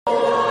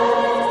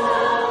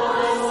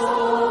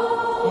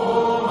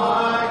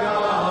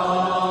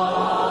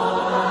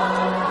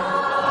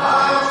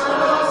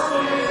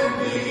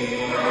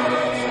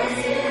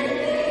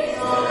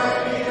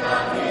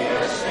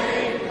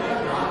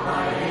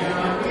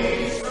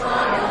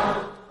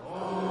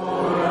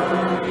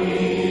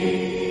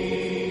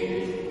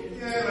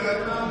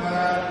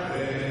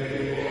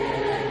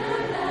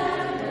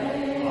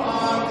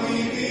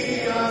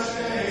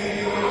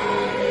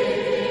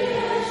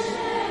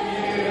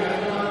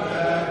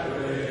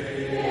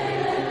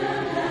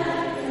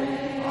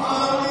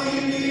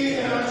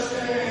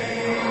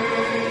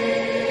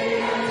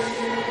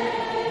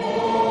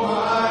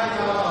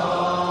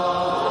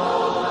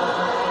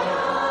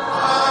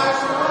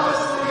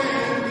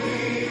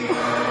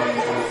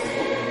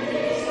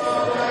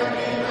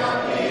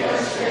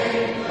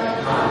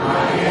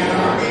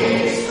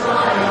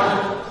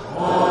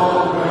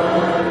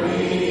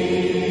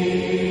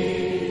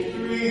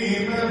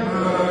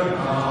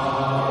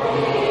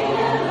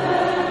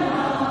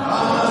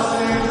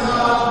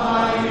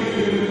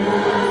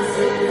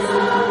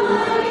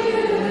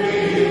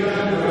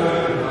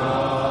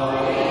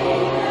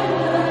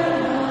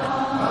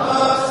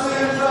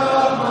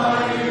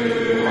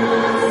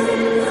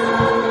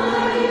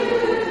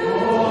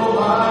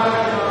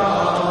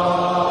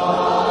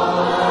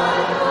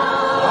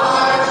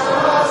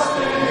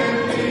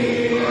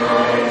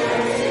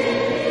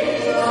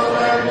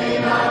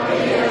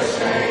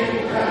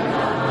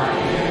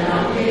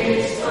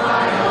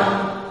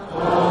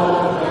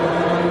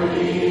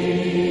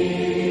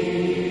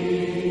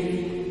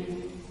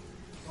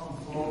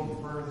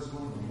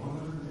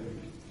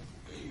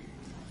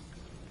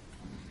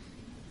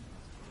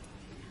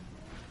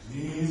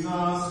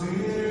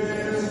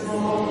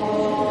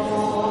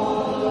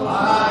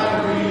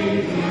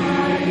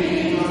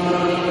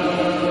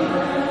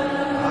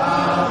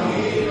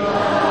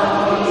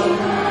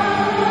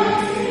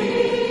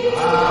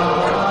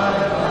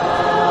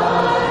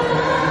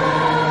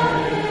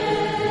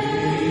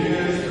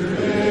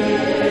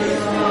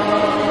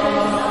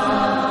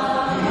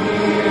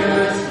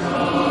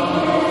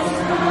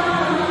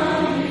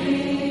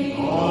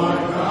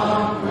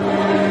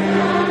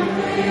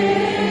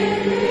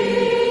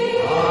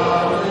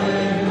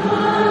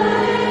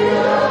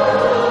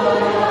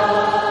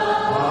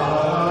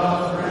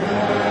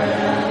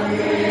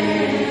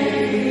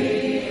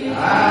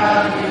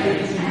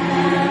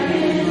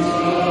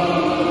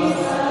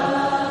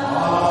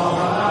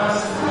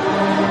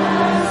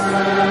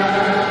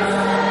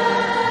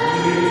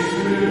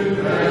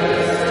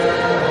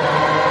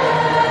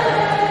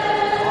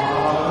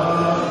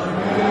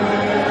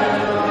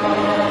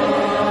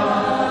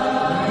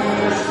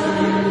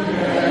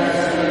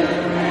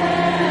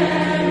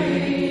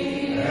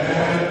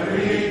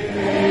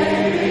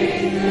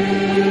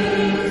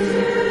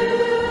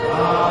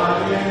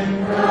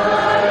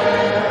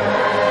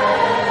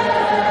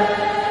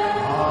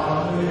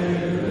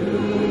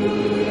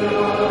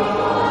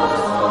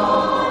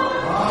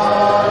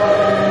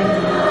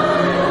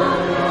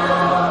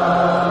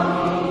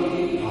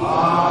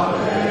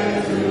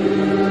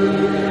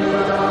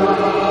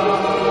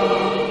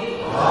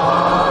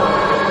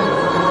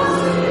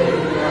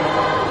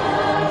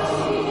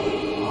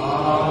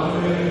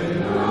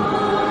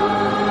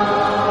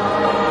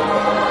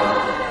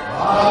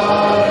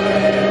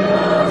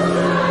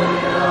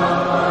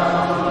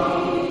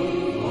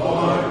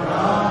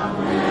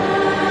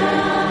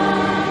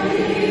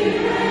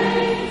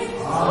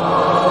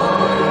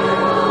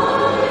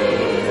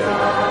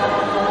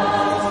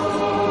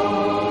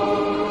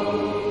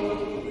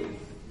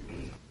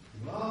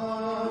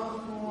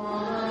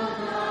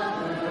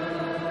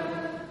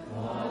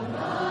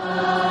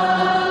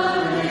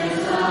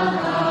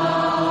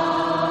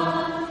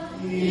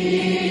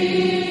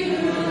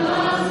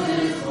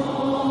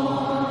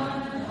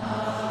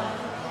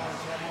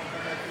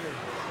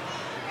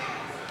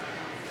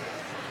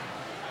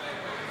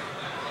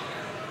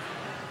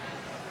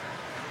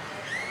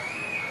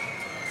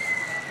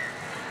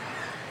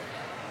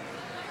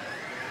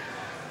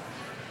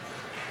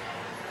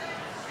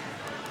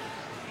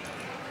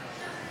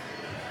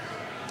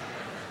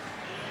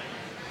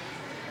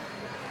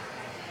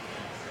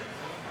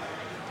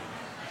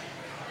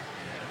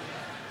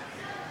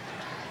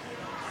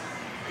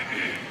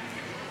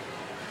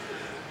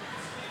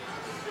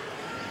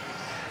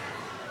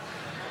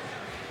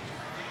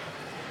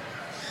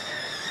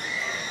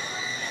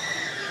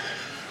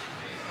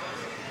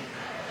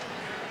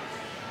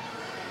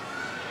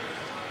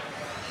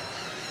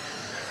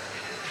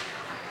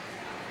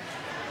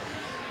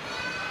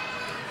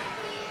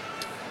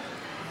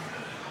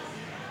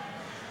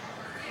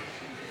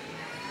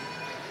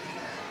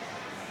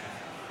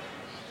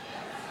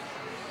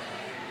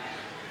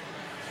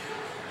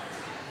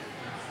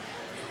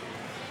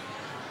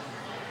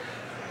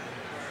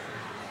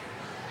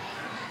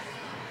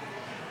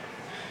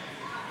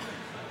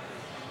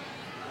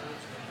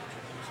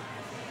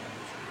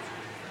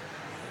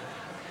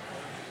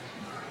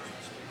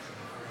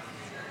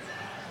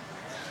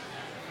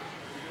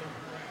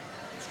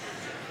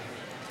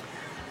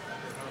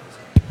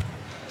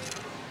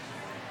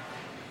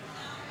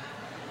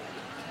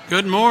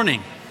Good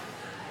morning.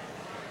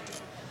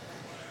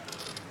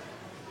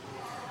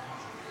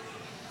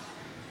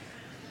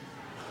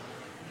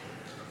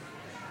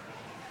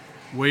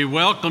 We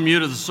welcome you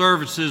to the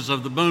services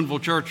of the Boonville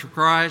Church of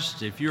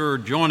Christ. If you're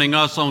joining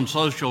us on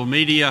social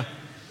media,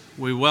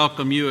 we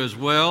welcome you as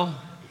well.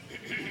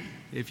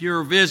 If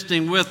you're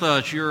visiting with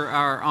us, you're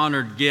our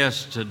honored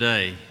guest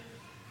today.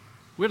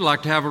 We'd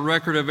like to have a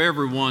record of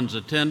everyone's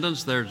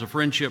attendance. There's a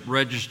friendship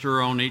register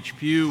on each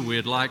pew.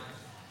 We'd like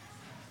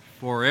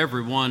for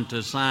everyone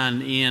to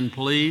sign in,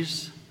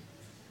 please.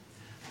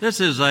 This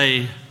is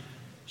a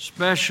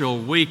special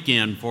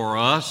weekend for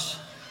us,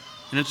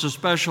 and it's a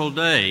special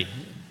day.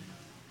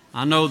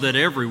 I know that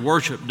every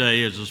worship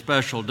day is a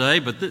special day,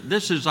 but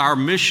this is our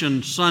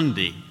Mission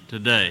Sunday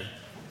today.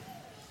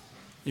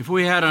 If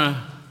we had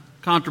a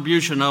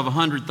contribution of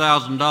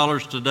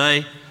 $100,000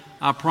 today,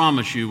 I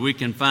promise you we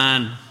can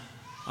find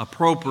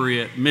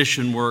appropriate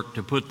mission work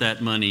to put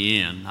that money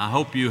in. I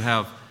hope you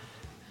have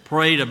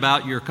prayed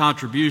about your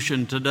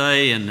contribution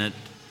today and that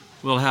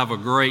we'll have a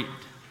great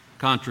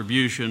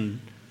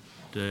contribution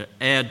to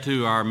add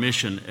to our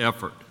mission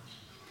effort.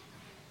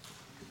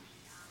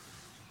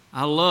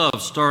 I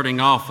love starting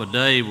off a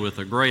day with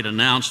a great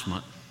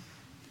announcement.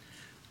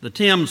 The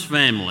Timms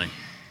family,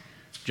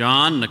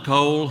 John,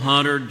 Nicole,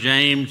 Hunter,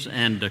 James,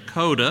 and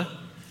Dakota,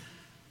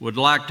 would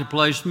like to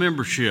place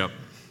membership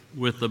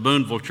with the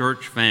Boonville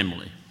Church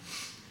family.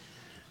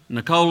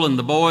 Nicole and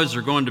the boys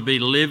are going to be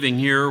living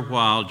here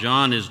while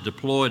John is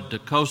deployed to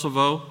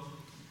Kosovo.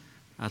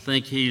 I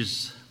think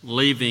he's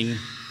leaving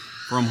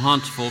from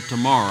Huntsville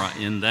tomorrow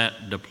in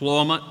that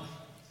deployment.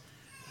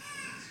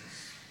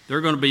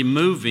 They're going to be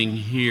moving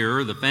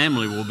here, the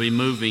family will be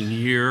moving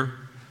here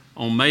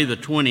on May the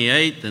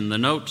 28th, and the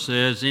note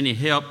says any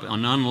help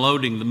on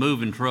unloading the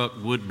moving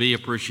truck would be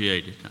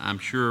appreciated. I'm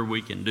sure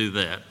we can do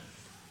that.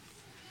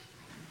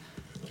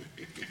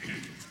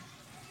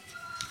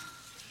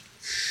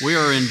 We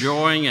are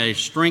enjoying a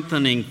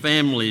Strengthening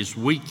Families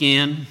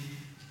weekend.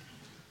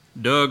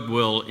 Doug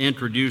will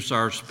introduce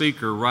our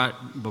speaker right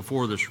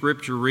before the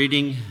scripture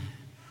reading.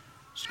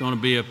 It's going to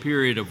be a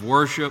period of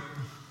worship,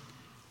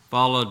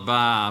 followed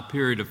by a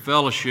period of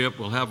fellowship.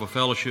 We'll have a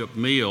fellowship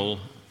meal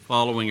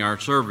following our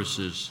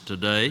services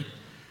today.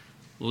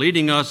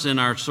 Leading us in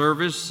our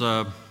service,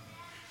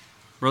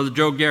 Brother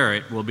Joe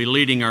Garrett will be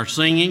leading our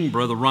singing.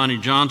 Brother Ronnie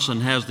Johnson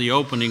has the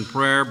opening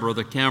prayer.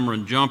 Brother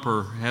Cameron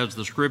Jumper has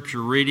the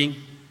scripture reading.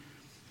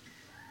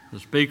 The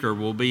speaker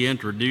will be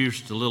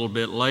introduced a little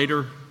bit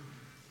later.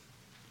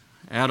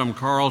 Adam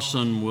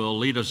Carlson will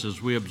lead us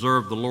as we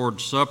observe the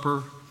Lord's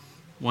Supper.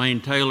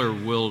 Wayne Taylor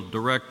will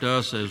direct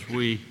us as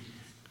we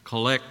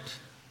collect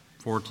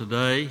for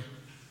today.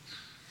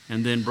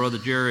 And then Brother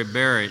Jerry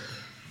Barrett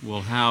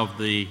will have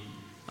the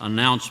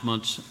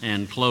announcements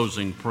and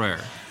closing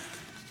prayer.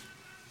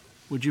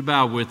 Would you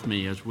bow with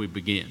me as we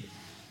begin?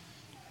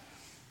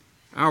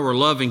 Our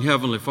loving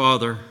Heavenly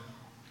Father,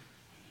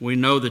 we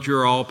know that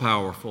you're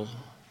all-powerful.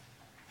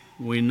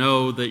 We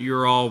know that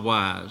you're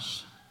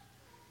all-wise.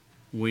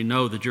 We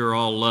know that you're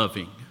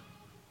all-loving.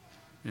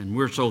 And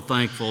we're so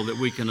thankful that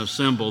we can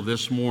assemble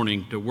this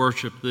morning to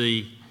worship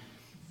Thee.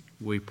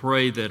 We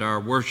pray that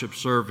our worship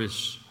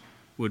service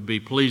would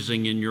be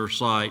pleasing in your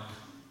sight.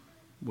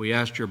 We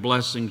ask your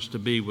blessings to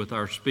be with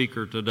our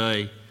speaker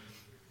today,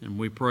 and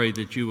we pray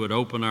that you would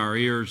open our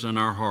ears and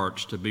our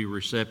hearts to be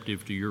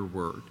receptive to your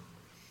word.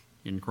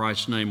 In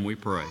Christ's name we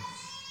pray.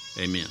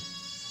 Amen.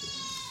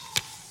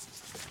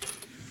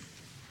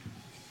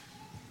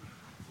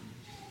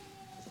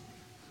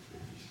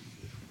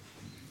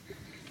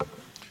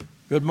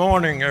 Good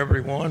morning,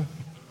 everyone.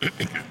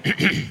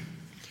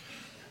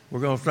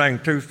 We're going to sing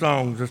two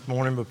songs this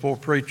morning before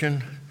preaching.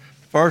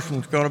 The first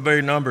one's going to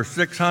be number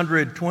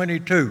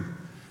 622.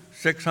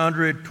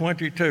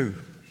 622.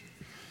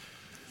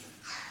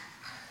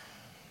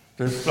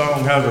 This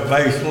song has a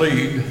bass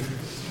lead.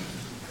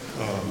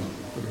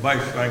 The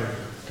bass singer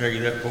will tell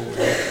you that before we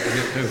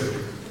get to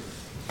it.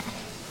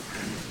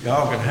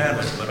 Y'all can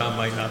handle it, but I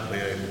may not be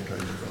able to.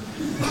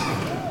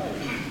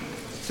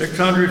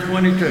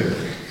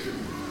 622.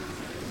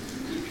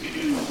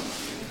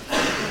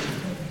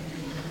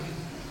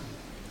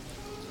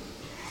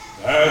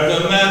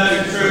 As the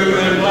message true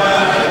and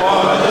black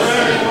for the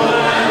simple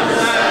and the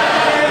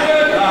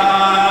sad,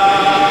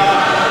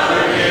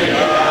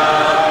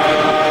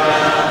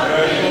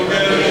 it will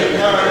give you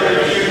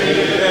courage,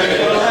 it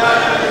will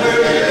happen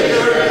with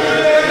your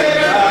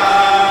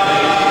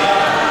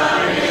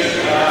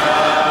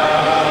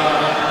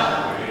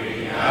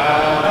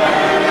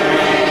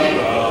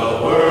the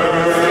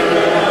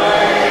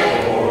word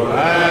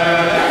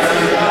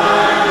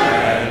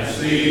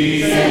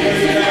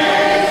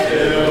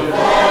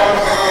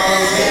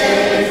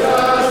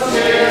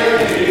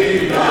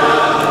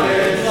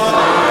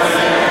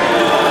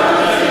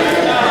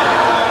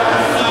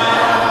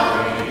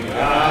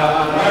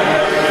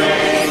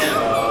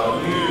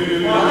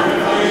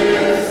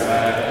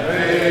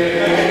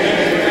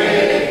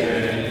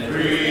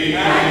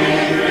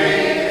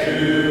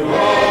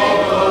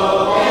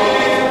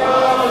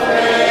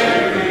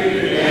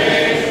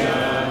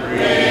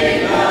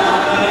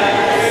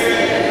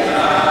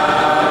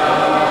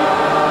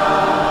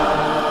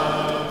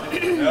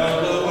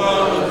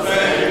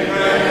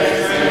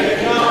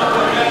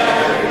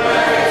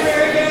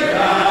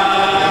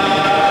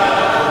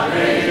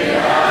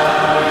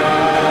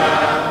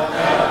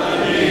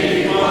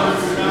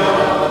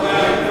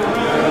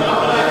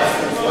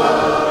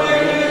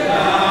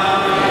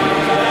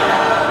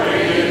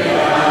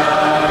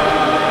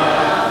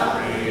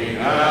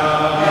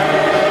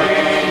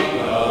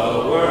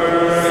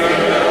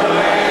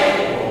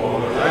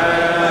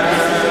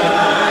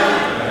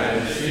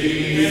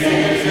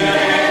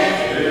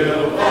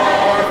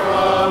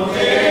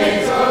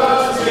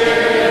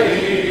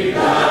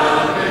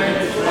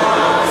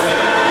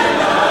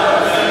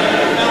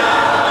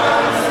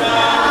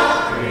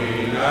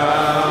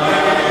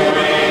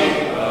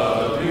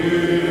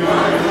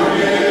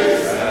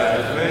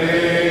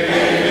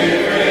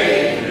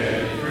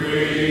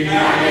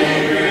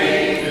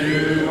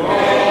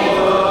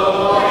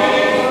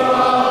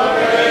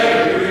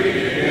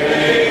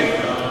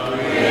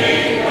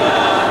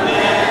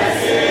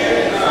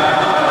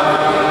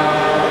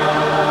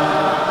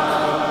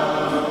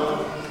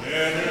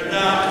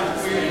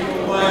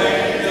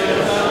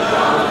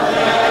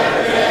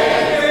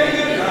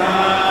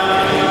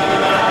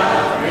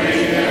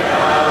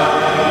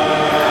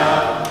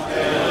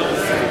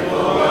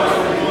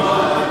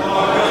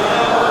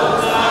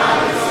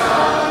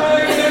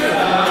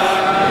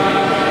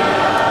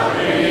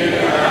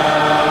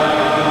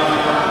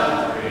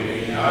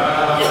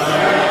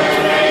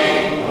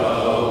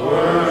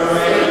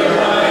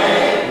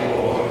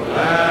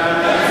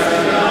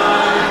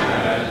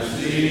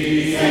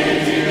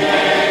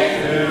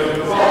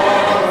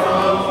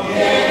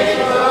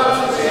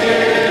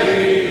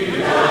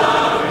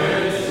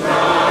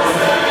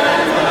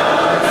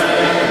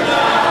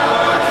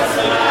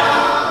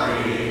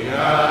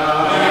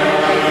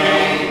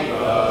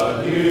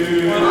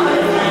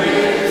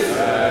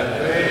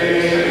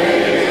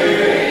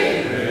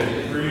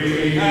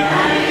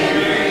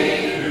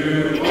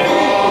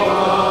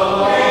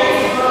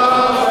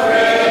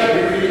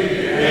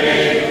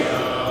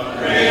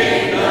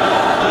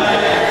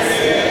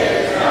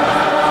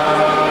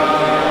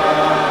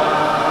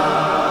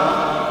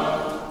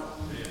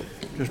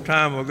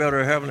time, we'll go to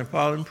our Heavenly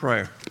Father in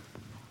prayer.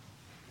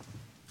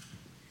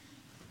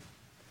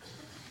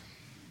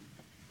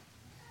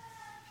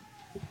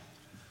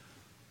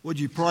 Would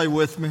you pray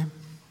with me?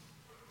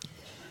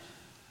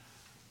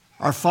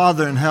 Our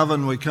Father in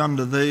heaven, we come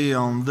to Thee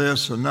on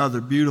this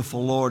another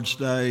beautiful Lord's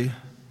Day,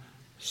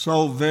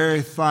 so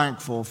very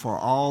thankful for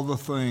all the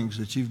things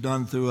that You've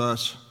done through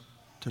us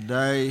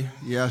today,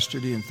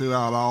 yesterday, and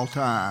throughout all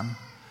time.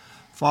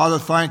 Father,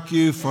 thank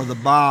You for the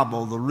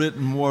Bible, the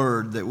written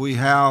word that we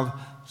have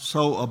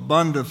so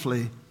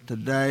abundantly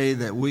today,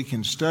 that we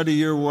can study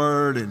Your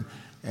word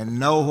and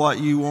know what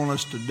You want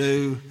us to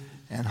do,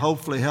 and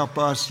hopefully help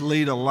us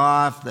lead a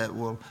life that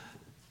will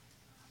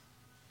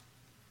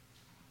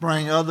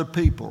bring other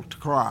people to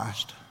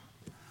Christ.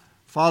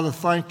 Father,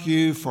 thank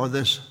You for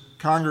this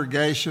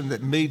congregation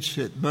that meets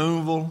at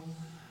Boonville.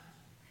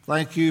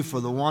 Thank You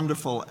for the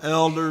wonderful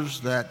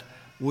elders that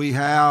we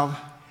have,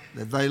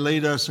 that they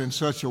lead us in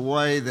such a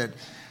way that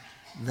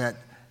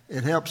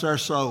it helps our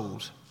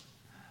souls.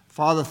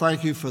 Father,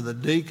 thank You for the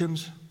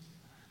deacons,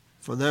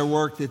 for their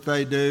work that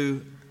they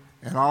do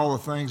and all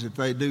the things that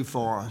they do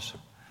for us.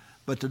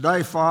 But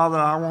today, Father,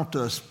 I want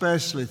to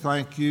especially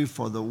thank You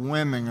for the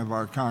women of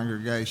our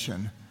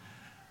congregation.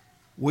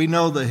 We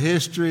know the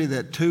history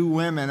that 2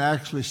 women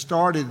actually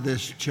started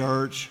this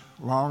church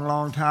a long,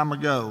 long time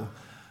ago.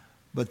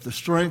 But the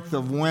strength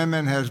of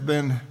women has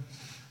been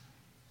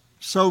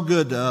so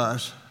good to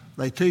us.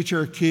 They teach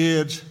our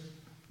kids,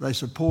 they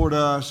support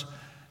us,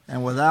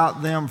 and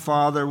without them,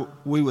 Father,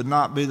 we would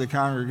not be the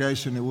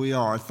congregation that we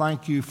are.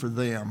 Thank You for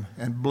them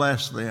and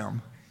bless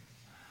them.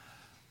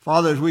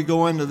 Father, as we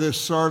go into this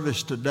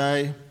service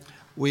today,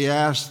 we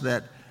ask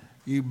that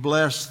You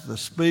bless the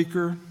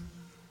speaker,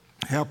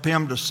 help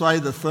him to say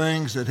the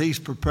things that he's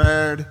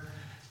prepared,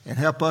 and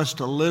help us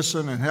to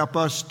listen and help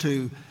us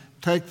to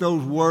take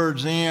those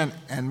words in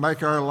and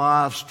make our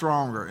lives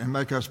stronger and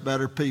make us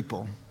better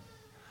people.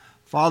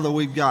 Father,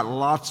 we've got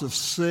lots of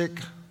sick.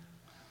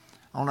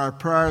 On our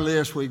prayer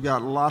list, we've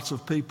got lots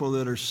of people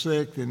that are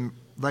sick and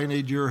they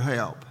need Your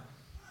help.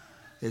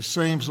 It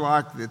seems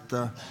like that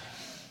the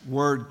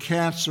word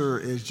cancer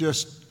is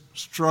just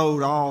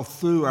strode all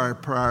through our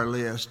prayer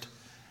list,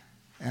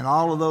 and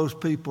all of those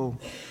people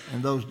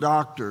and those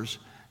doctors.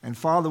 And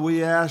Father,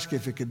 we ask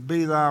if it could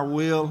be Thy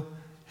will,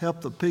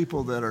 help the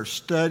people that are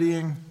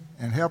studying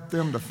and help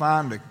them to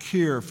find a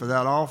cure for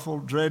that awful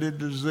dreaded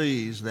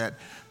disease that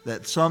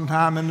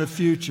sometime in the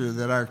future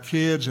that our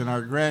kids and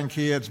our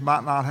grandkids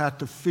might not have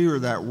to fear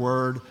that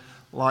word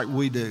like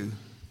we do.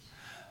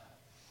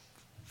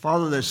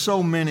 Father, there's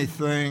so many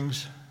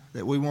things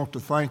that we want to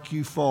thank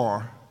You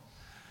for.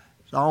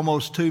 It's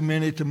almost too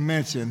many to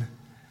mention.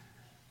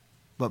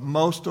 But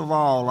most of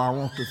all, I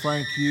want to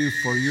thank You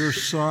for Your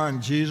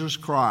Son, Jesus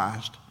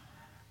Christ,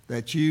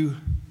 that You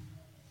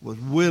was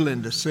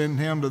willing to send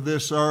Him to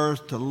this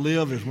earth to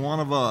live as one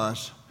of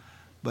us,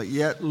 but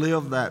yet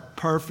live that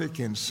perfect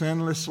and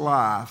sinless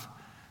life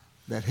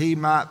that He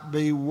might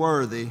be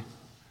worthy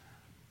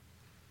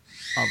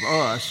of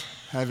us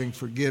having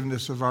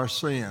forgiveness of our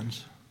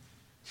sins.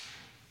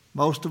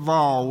 Most of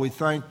all, we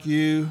thank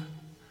You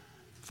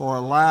for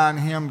allowing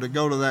Him to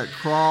go to that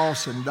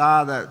cross and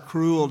die that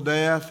cruel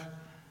death,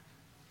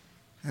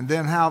 and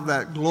then have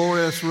that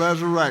glorious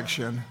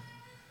resurrection,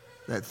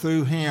 that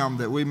through Him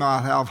that we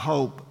might have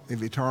hope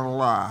of eternal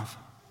life.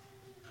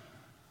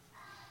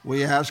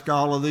 We ask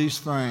all of these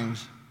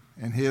things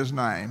in His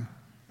name.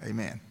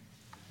 Amen.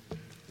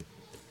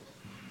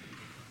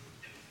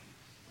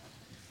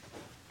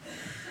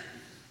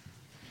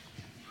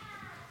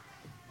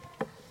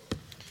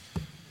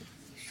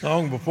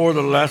 Song before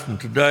the lesson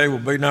today will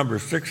be number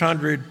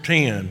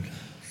 610.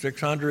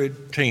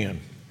 610.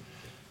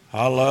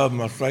 I love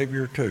my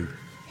Savior too.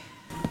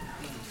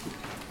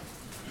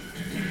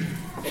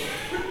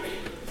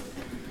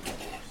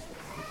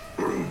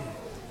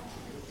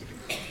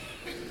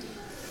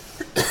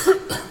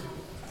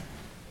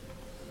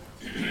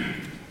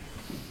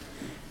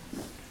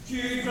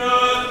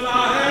 Thank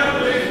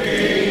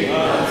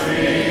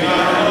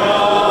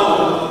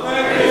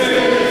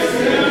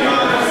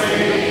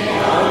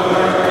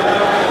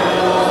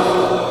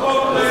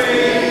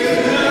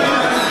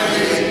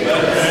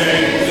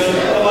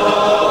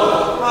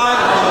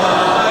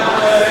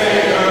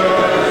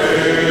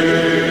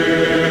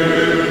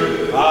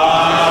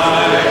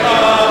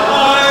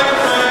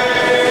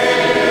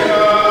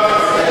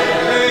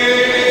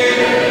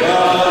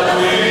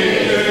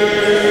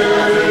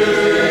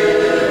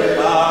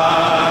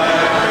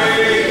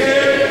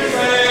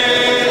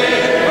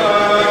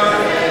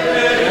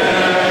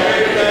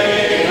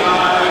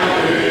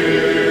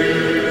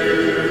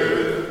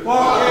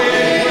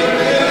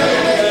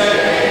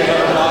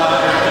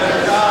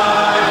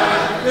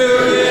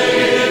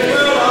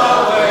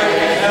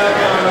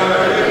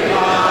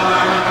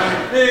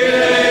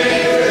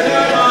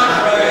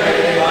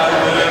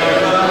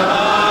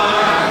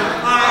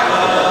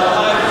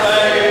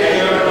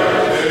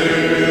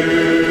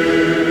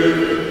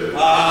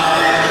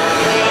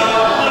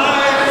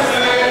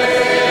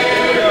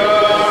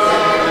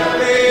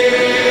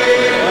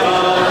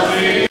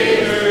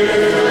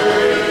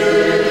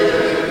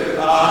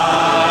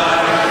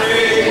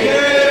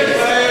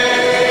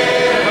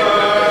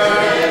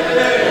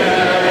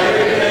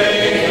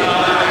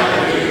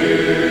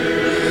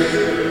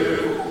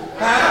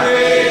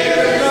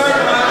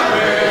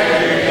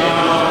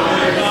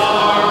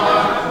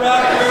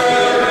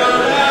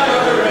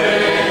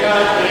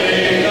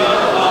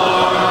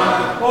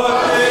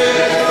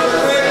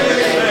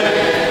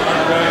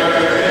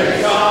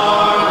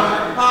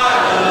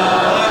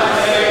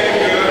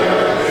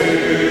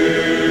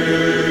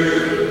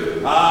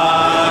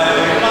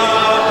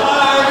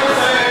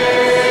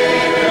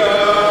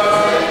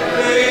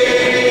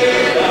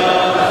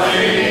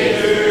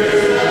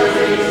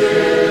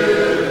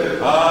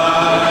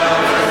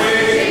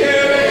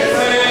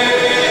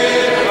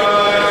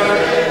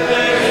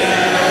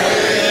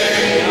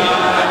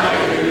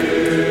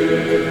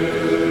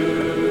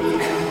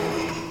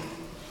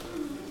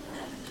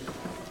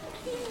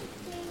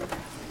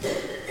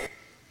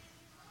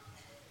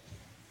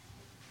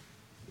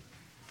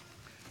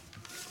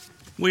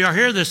We are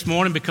here this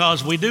morning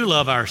because we do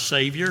love our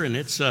Savior, and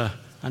it's an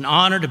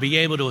honor to be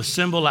able to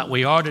assemble like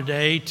we are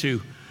today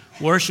to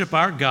worship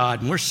our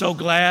God. And we're so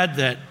glad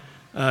that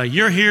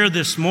you're here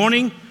this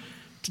morning.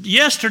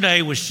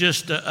 Yesterday was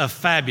just a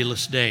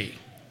fabulous day.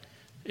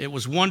 It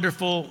was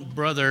wonderful.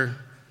 Brother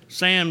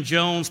Sam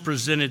Jones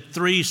presented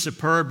 3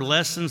 superb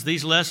lessons.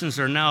 These lessons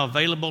are now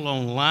available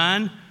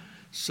online,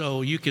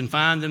 so you can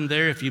find them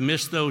there. If you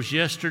missed those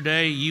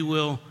yesterday, you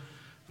will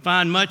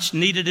find much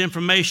needed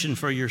information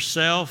for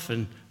yourself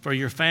and for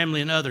your family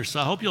and others. So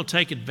I hope you'll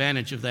take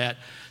advantage of that.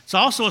 It's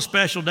also a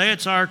special day.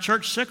 It's our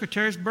church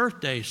secretary's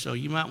birthday, so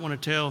you might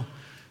want to tell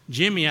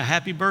Jimmy a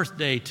happy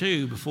birthday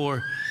too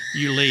before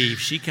you leave.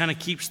 She kind of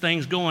keeps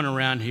things going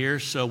around here,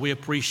 so we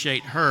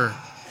appreciate her.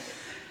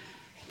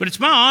 But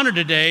it's my honor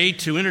today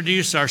to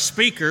introduce our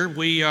speaker.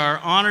 We are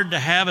honored to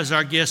have as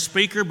our guest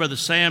speaker Brother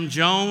Sam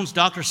Jones.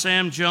 Dr.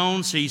 Sam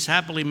Jones, he's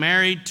happily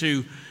married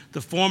to the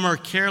former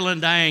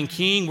Carolyn Diane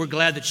King. We're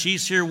glad that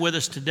she's here with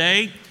us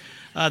today.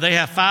 They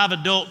have 5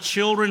 adult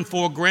children,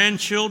 4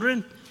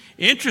 grandchildren.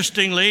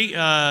 Interestingly,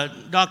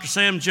 Dr.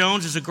 Sam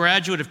Jones is a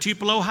graduate of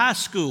Tupelo High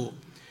School.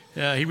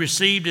 He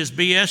received his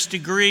BS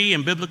degree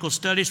in Biblical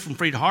Studies from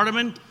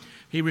Freed-Hardeman.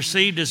 He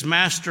received his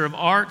Master of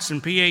Arts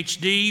and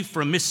PhD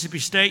from Mississippi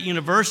State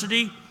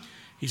University.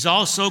 He's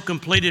also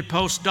completed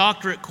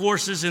postdoctorate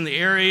courses in the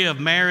area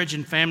of marriage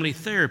and family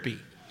therapy.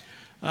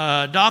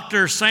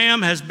 Dr.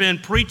 Sam has been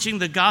preaching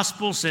the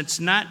gospel since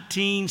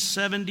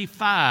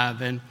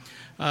 1975, and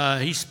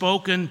he's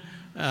spoken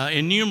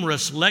in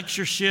numerous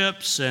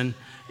lectureships and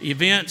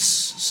events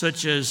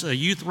such as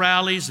youth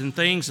rallies and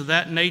things of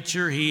that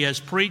nature. He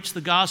has preached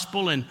the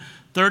gospel in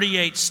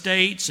 38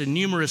 states and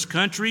numerous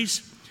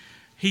countries.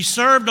 He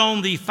served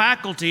on the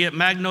faculty at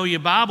Magnolia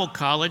Bible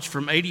College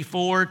from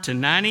 84 to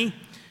 90.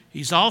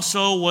 He's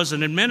also was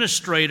an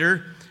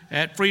administrator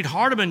at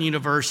Freed-Hardeman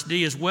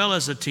University as well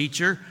as a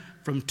teacher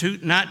from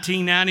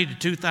 1990 to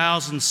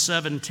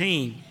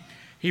 2017.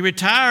 He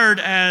retired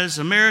as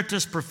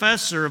Emeritus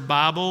Professor of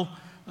Bible,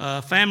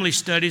 Family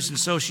Studies and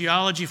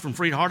Sociology from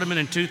Freed-Hardeman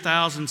in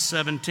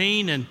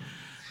 2017. And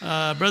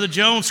Brother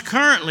Jones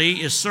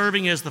currently is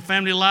serving as the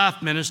Family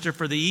Life Minister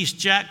for the East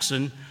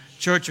Jackson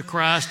Church of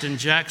Christ in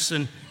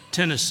Jackson,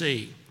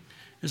 Tennessee.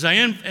 As I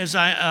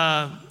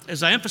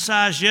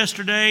emphasized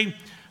yesterday,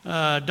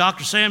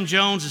 Dr. Sam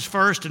Jones is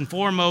first and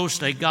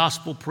foremost a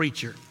gospel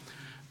preacher.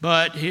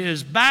 But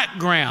his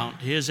background,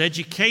 his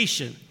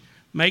education,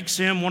 makes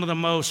him one of the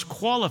most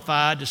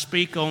qualified to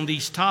speak on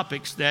these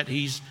topics that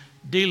he's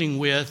dealing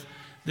with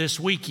this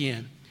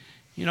weekend.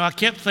 You know, I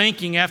kept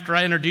thinking after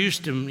I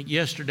introduced him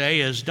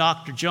yesterday as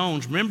Dr.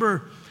 Jones,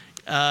 remember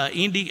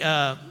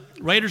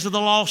Raiders of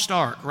the Lost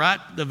Ark, right?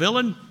 The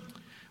villain?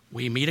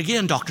 We meet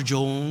again, Dr.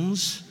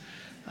 Jones.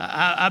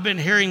 I've been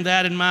hearing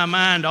that in my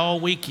mind all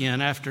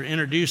weekend after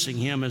introducing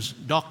him as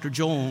Dr.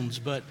 Jones.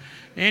 But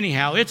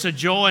anyhow, it's a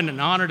joy and an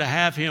honor to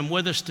have him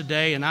with us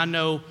today, and I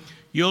know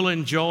you'll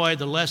enjoy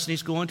the lesson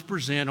he's going to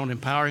present on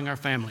empowering our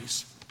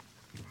families.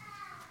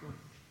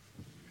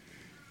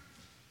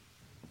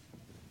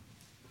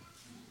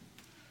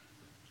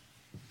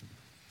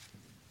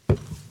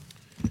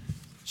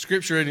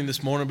 Scripture reading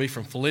this morning will be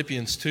from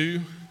Philippians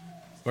 2,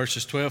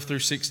 verses 12 through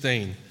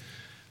 16.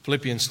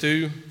 Philippians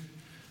 2,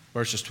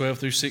 verses 12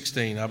 through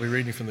 16. I'll be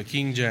reading from the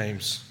King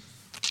James.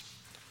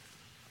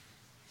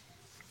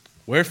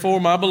 Wherefore,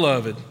 my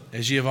beloved,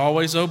 as ye have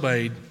always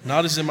obeyed,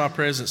 not as in my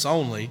presence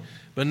only,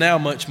 but now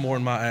much more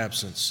in my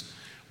absence,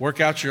 work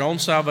out your own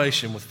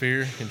salvation with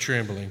fear and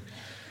trembling.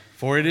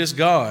 For it is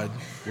God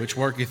which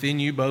worketh in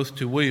you both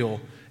to will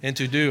and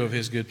to do of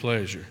his good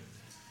pleasure.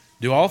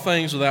 Do all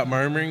things without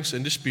murmurings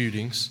and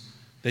disputings,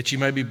 that ye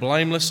may be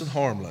blameless and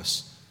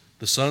harmless,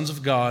 the sons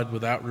of God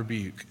without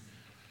rebuke,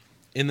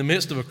 in the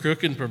midst of a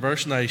crooked and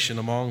perverse nation,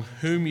 among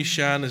whom ye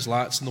shine as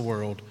lights in the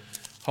world,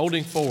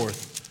 holding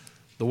forth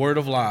the word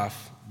of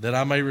life, that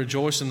I may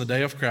rejoice in the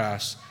day of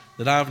Christ,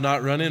 that I have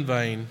not run in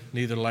vain,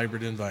 neither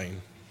labored in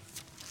vain.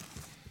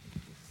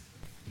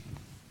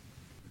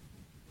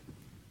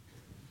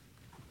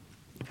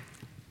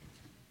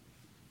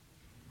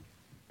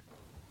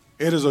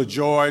 It is a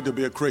joy to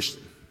be a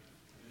Christian.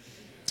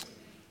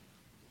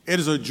 It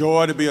is a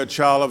joy to be a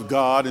child of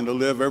God and to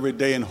live every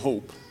day in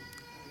hope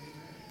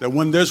that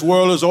when this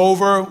world is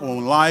over,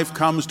 when life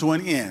comes to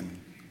an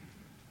end,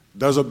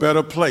 there's a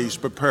better place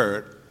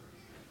prepared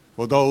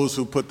for those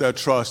who put their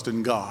trust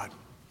in God.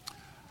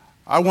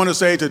 I want to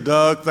say to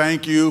Doug,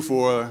 thank you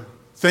for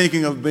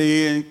thinking of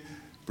me,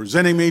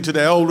 presenting me to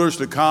the elders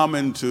to come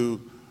and to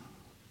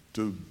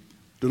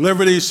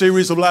deliver these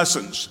series of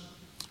lessons.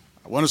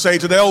 I want to say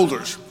to the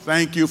elders,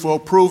 thank you for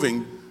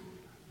approving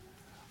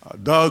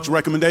Doug's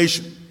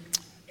recommendation.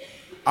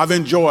 I've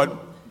enjoyed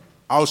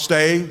our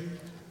stay.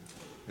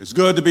 It's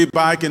good to be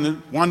back in the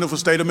wonderful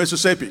state of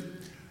Mississippi.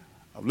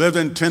 I've lived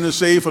in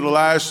Tennessee for the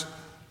last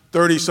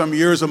 30-some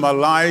years of my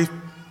life,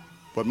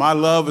 but my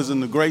love is in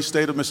the great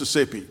state of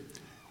Mississippi,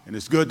 and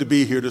it's good to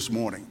be here this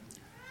morning.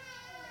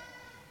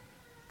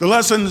 The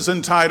lesson is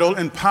entitled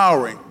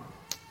Empowering.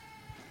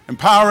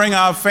 Empowering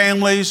our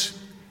families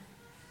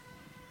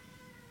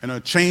in a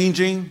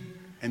changing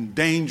and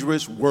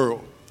dangerous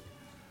world.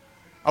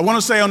 I want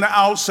to say on the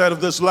outset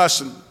of this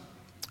lesson,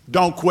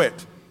 don't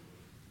quit.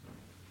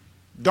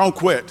 Don't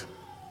quit.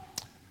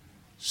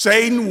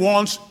 Satan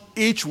wants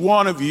each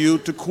one of you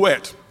to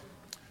quit.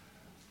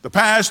 The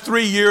past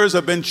 3 years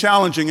have been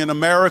challenging in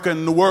America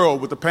and the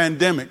world with the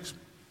pandemics.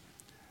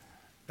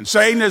 And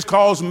Satan has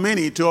caused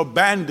many to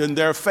abandon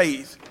their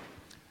faith.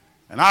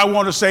 And I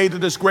want to say to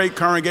this great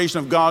congregation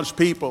of God's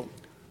people,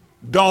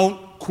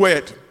 don't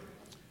quit.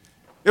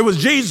 It was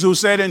Jesus who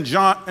said in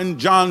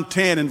John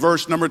 10, in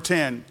verse number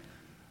 10,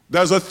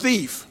 there's a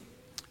thief.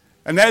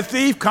 And that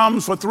thief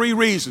comes for 3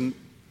 reasons: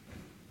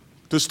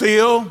 to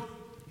steal,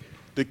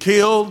 to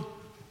kill,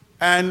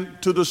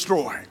 and to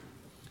destroy.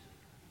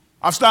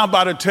 I've stopped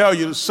by to tell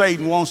you that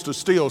Satan wants to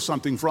steal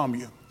something from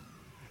you.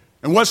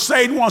 And what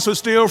Satan wants to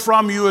steal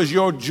from you is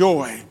your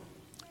joy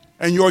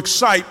and your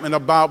excitement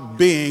about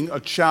being a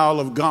child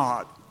of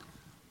God.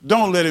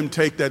 Don't let him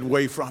take that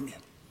away from you.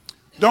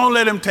 Don't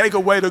let him take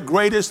away the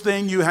greatest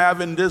thing you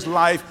have in this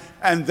life,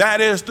 and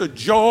that is the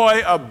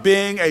joy of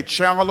being a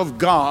child of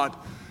God,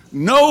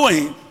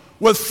 knowing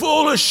with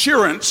full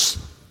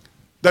assurance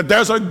that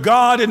there's a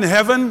God in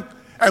heaven,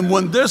 and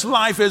when this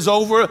life is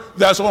over,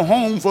 there's a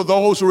home for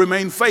those who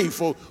remain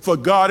faithful for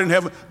God in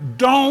heaven.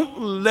 Don't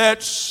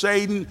let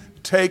Satan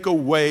take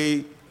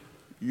away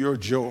your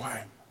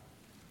joy.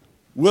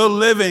 We're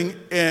living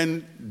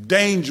in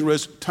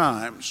dangerous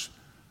times.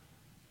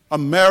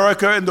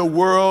 America and the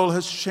world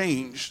has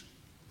changed.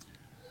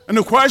 And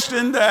the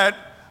question that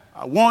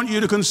I want you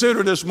to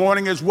consider this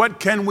morning is,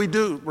 what can we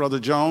do, Brother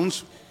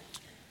Jones?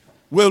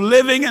 We're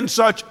living in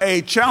such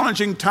a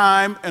challenging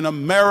time in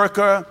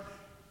America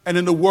and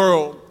in the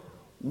world.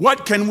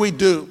 What can we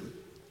do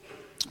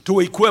to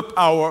equip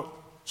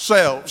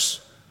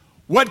ourselves?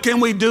 What can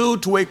we do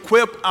to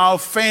equip our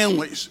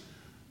families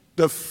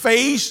to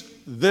face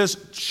this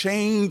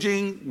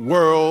changing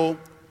world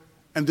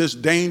and this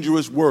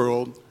dangerous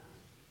world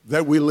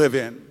that we live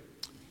in?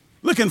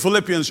 Look in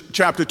Philippians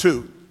chapter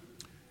 2.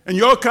 In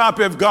your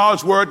copy of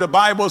God's Word, the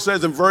Bible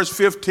says in verse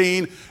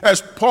 15,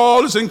 as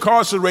Paul is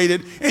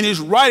incarcerated and he's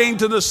writing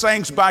to the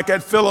saints back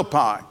at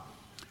Philippi,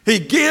 he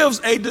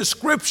gives a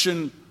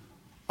description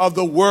of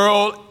the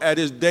world at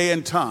his day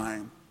and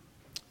time.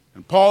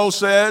 And Paul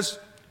says,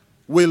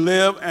 we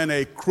live in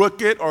a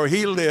crooked, or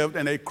he lived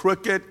in a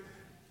crooked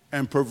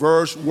and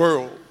perverse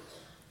world.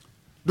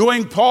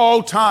 During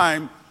Paul's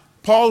time,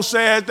 Paul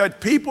said that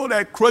people,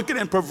 that crooked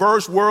and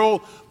perverse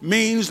world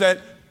means that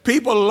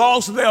people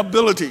lost their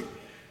ability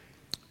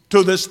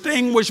to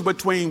distinguish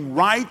between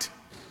right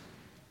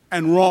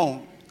and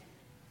wrong.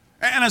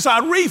 And as I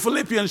read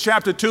Philippians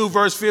chapter 2,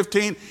 verse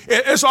 15,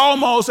 it's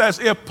almost as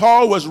if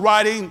Paul was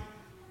writing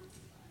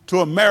to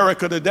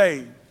America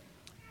today.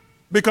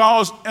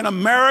 Because in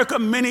America,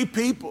 many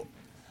people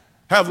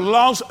have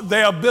lost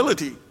their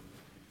ability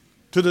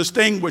to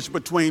distinguish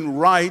between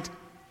right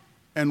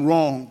and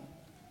wrong.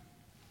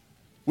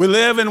 We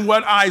live in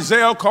what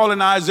Isaiah called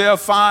in Isaiah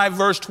 5,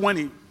 verse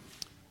 20.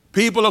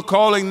 People are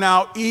calling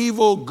now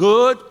evil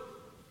good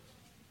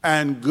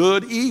and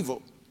good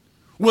evil.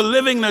 We're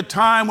living in a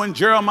time when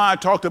Jeremiah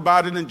talked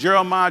about it in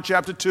Jeremiah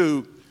chapter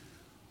 2,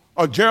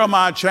 or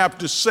Jeremiah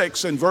chapter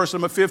 6 and verse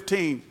number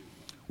 15,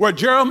 where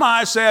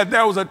Jeremiah said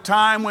there was a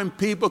time when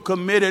people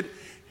committed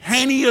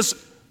heinous,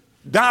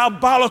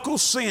 diabolical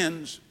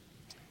sins.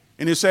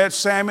 And he said,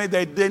 Sammy,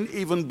 they didn't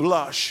even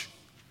blush.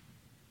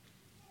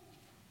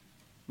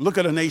 Look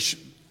at a nation.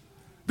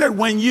 That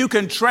when you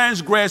can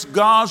transgress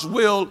God's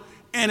will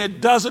and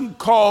it doesn't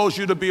cause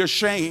you to be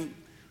ashamed.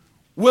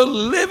 We're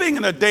living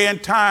in a day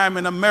and time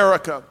in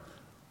America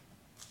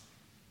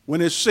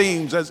when it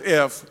seems as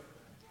if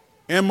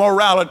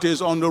immorality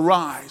is on the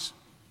rise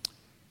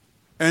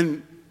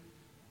and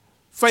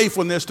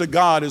faithfulness to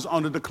God is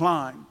on the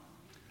decline.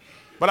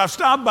 But I've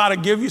stopped by to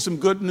give you some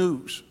good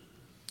news.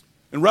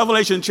 In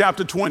Revelation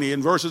chapter 20,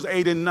 in verses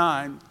 8 and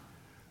 9,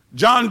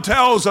 John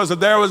tells us that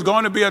there was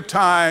going to be a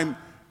time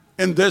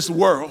in this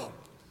world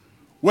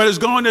where it's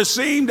going to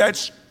seem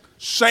that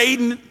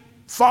Satan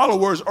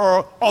followers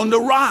are on the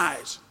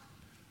rise.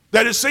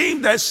 That it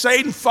seems that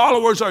Satan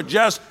followers are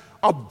just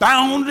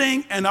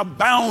abounding and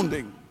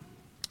abounding.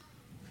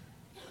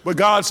 But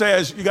God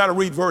says, you got to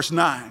read verse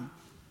 9.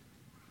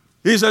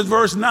 He says,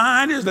 verse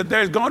 9 is that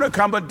there's going to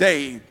come a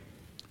day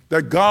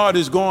that God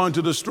is going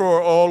to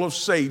destroy all of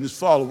Satan's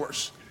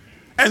followers.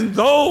 And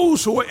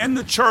those who are in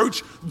the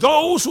church,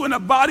 those who are in the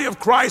body of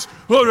Christ,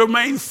 who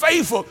remain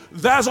faithful,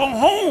 there's a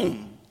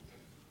home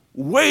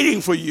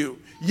waiting for you.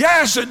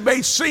 Yes, it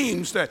may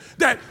seem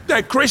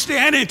that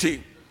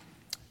Christianity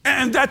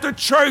and that the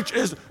church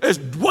is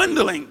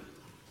dwindling.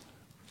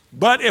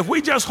 But if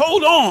we just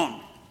hold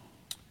on,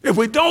 if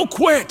we don't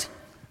quit,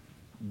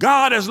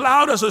 God has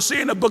allowed us to see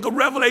in the book of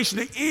Revelation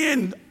the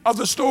end of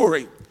the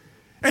story.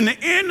 And the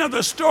end of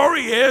the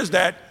story is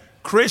that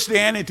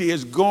Christianity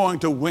is going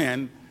to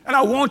win. And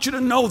I want you to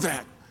know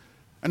that.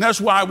 And that's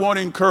why I want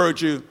to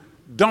encourage you,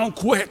 don't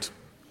quit.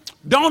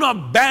 Don't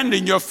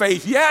abandon your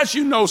faith. Yes,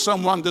 you know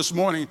someone this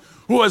morning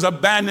who has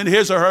abandoned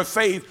his or her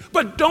faith,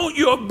 but don't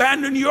you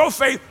abandon your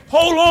faith.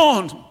 Hold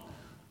on.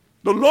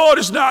 The Lord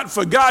has not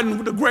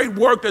forgotten the great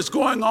work that's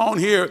going on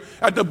here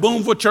at the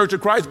Boonville Church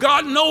of Christ.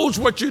 God knows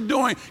what you're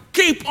doing.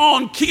 Keep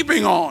on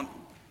keeping on.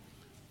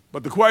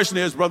 But the question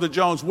is, Brother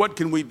Jones, what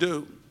can we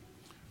do?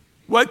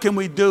 What can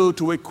we do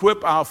to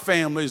equip our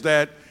families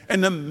that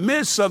in the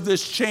midst of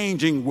this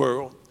changing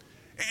world,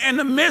 in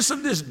the midst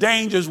of this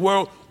dangerous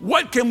world,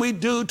 what can we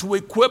do to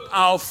equip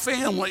our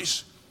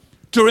families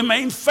to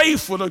remain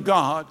faithful to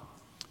God?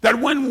 That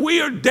when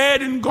we are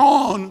dead and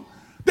gone,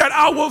 that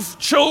our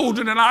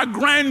children and our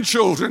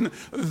grandchildren,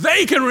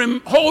 they can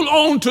hold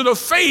on to the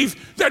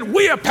faith that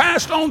we have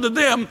passed on to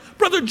them.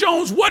 Brother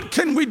Jones, what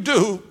can we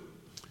do?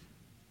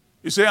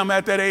 You see, I'm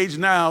at that age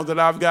now that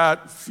I've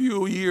got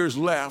few years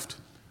left.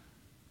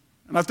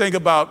 And I think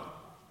about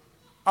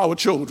our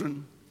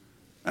children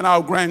and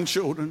our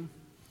grandchildren.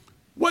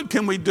 What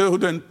can we do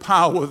to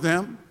empower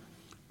them?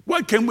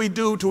 What can we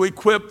do to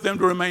equip them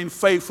to remain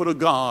faithful to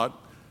God?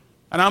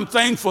 And I'm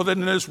thankful that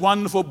in this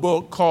wonderful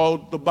book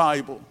called the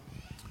Bible,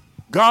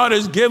 God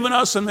has given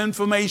us some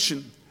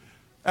information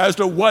as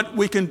to what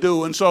we can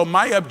do. And so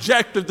my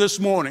objective this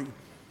morning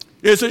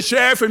is to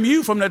share from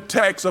the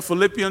text of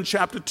Philippians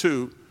chapter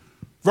 2,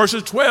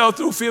 verses 12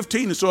 through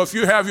 15. And so if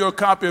you have your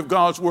copy of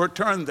God's Word,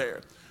 turn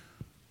there.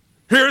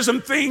 Here are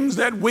some things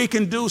that we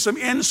can do, some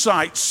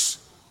insights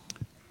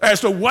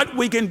as to what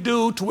we can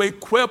do to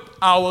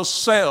equip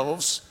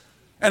ourselves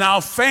and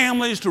our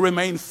families to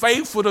remain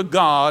faithful to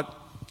God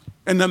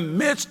in the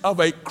midst of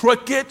a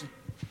crooked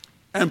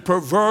and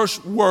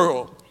perverse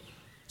world.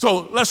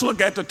 So let's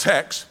look at the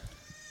text.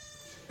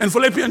 In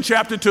Philippians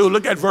chapter 2,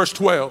 look at verse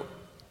 12.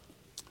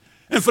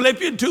 In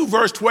Philippians 2,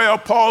 verse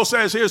 12, Paul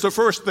says, here's the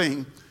first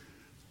thing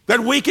that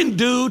we can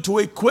do to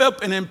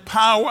equip and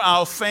empower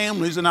our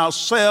families and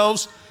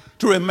ourselves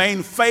to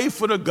remain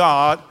faithful to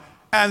God,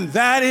 and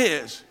that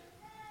is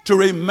to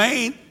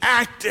remain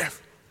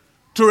active,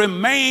 to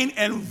remain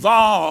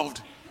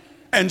involved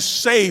in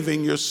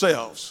saving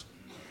yourselves.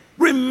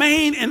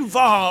 Remain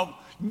involved.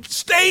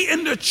 Stay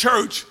in the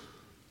church.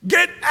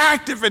 Get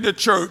active in the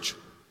church.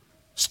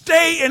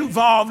 Stay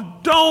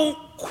involved. Don't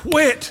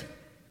quit.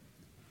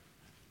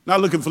 Now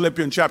look at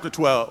Philippians chapter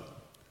 12.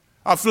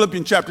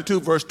 Philippians chapter 2,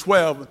 verse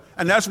 12.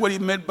 And that's what he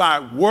meant by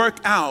work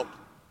out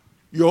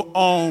your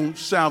own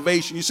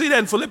salvation. You see that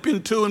in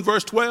Philippians 2 and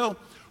verse 12?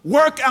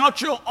 Work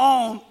out your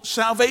own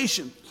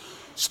salvation.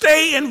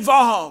 Stay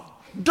involved.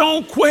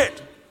 Don't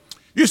quit.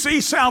 You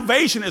see,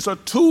 salvation is a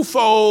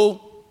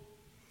twofold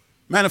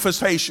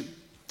manifestation.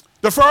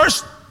 The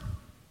first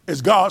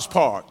is God's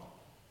part.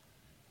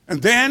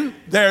 And then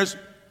there's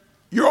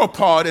your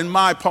part and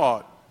my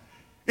part.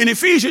 In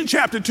Ephesians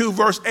chapter 2,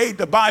 verse 8,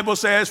 the Bible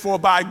says, for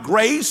by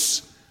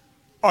grace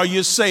are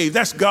you saved.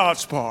 That's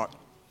God's part.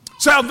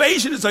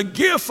 Salvation is a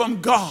gift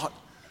from God.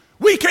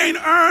 We can't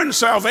earn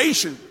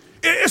salvation.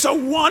 It's a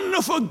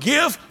wonderful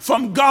gift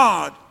from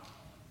God.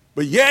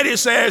 But yet it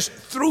says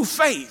through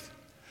faith.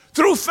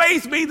 Through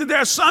faith means that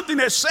there's something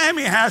that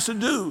Sammy has to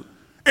do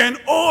in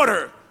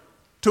order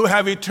to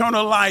have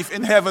eternal life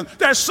in heaven.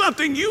 There's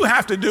something you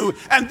have to do,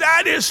 and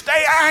that is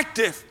stay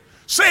active.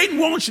 Satan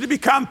wants you to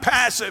become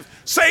passive.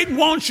 Satan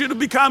wants you to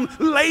become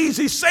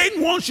lazy.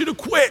 Satan wants you to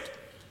quit.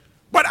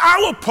 But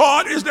our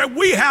part is that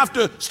we have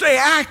to stay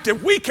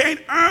active. We can't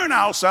earn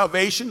our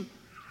salvation.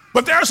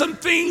 But there are some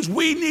things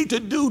we need to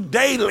do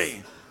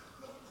daily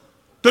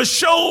to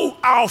show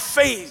our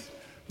faith,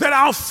 that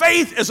our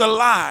faith is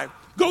alive.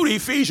 Go to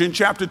Ephesians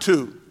chapter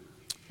 2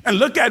 and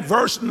look at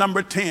verse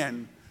number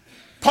 10.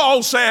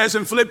 Paul says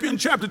in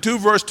Philippians chapter 2,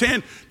 verse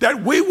 10,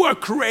 that we were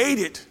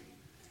created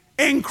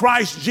in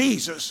Christ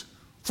Jesus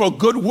for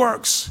good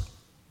works.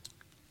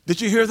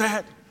 Did you hear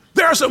that?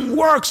 There are some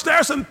works, there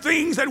are some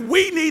things that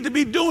we need to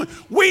be doing.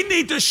 We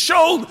need to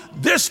show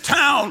this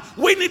town,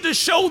 we need to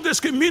show this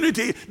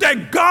community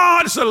that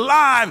God is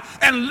alive,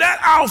 and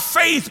let our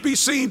faith be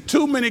seen.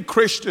 Too many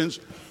Christians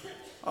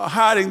are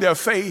hiding their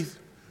faith.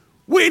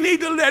 We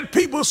need to let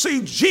people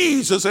see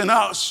Jesus in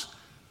us.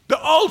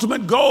 The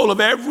ultimate goal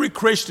of every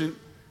Christian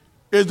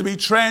is to be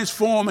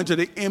transformed into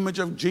the image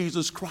of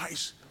Jesus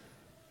Christ.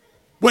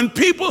 When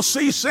people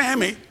see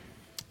Sammy,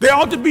 they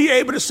ought to be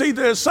able to see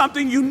there's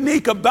something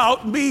unique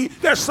about me.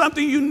 There's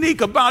something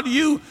unique about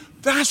you.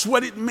 That's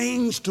what it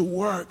means to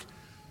work.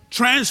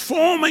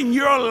 Transforming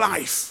your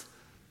life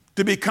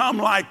to become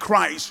like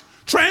Christ.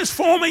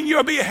 Transforming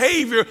your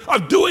behavior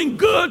of doing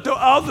good to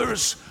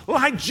others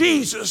like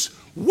Jesus.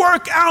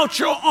 Work out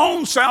your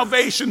own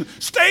salvation.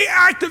 Stay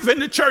active in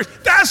the church.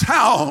 That's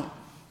how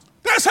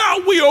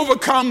we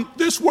overcome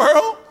this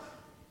world.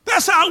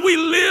 That's how we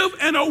live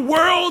in a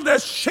world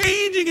that's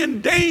changing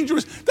and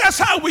dangerous. That's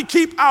how we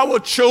keep our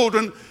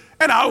children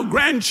and our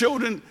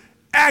grandchildren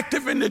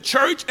active in the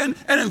church and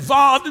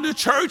involved in the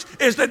church,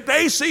 is that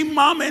they see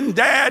mom and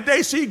dad,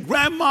 they see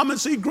grandmom and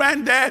see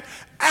granddad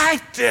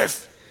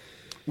active,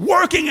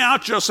 working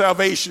out your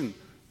salvation.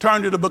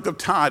 Turn to the book of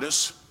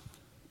Titus,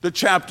 the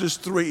chapters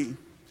 3.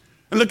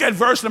 And look at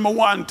verse number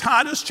 1.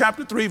 Titus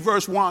chapter 3,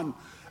 verse 1.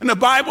 And the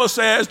Bible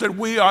says that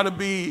we are to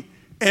be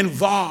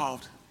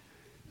involved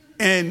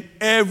in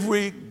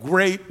every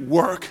great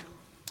work.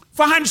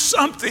 Find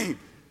something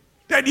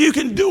that you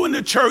can do in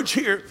the church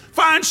here.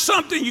 Find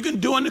something you can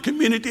do in the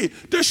community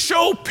to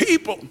show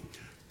people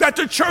that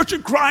the Church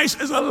of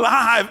Christ is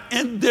alive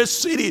in this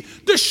city,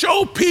 to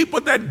show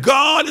people that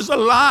God is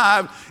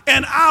alive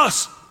in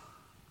us.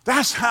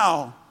 That's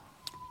how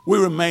we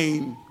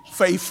remain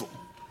faithful,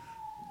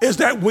 is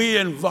that we're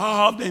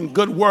involved in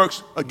good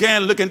works.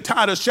 Again, look in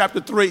Titus chapter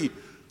 3.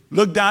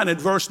 Look down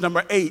at verse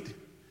number 8.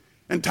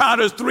 In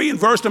Titus 3 and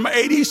verse number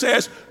 8, he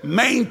says,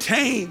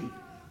 maintain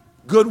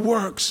good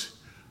works.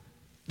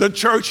 The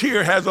church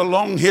here has a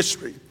long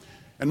history.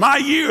 In my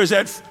years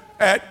at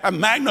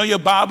Magnolia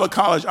Bible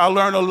College, I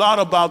learned a lot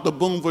about the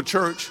Boonville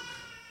Church,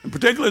 and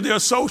particularly the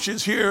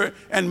associates here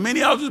and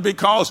many others,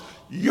 because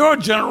your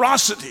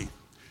generosity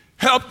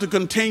helped to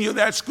continue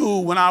that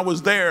school when I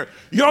was there.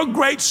 Your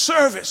great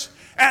service.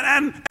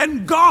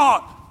 And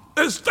God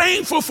is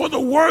thankful for the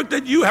work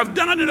that you have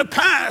done in the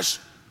past,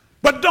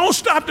 but don't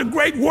stop the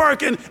great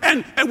work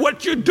and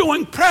what you're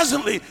doing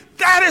presently.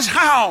 That is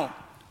how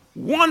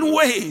one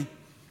way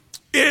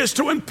is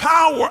to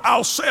empower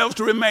ourselves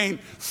to remain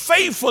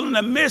faithful in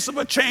the midst of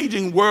a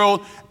changing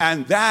world,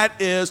 and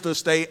that is to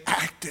stay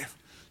active,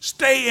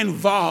 stay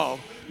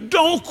involved.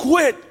 Don't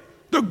quit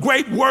the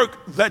great work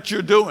that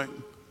you're doing.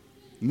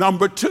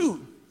 Number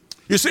 2,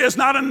 you see, it's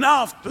not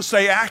enough to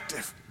stay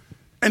active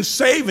and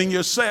saving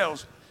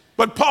yourselves.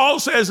 But Paul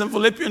says in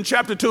Philippians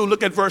chapter 2,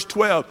 look at verse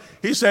 12,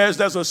 he says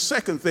there's a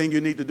second thing you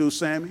need to do,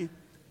 Sammy,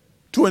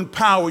 to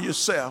empower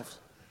yourself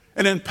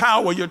and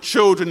empower your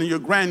children and your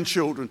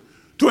grandchildren,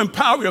 to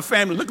empower your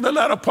family. Look at the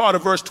latter part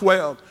of verse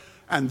 12.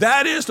 And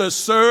that is to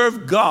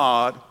serve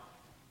God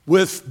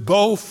with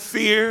both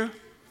fear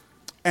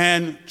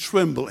and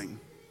trembling.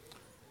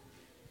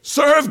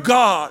 Serve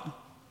God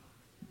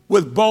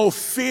with both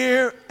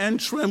fear and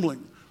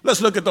trembling. Let's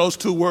look at those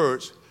two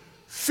words.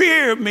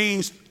 Fear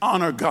means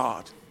honor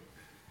God.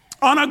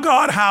 Honor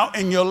God how?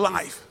 In your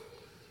life.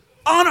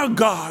 Honor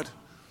God.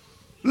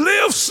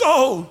 Live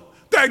so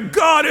that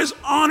God is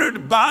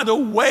honored by the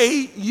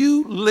way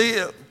you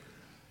live.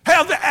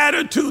 Have the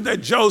attitude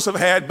that Joseph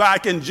had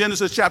back in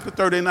Genesis chapter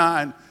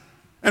 39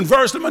 and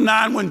verse number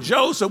 9, when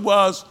Joseph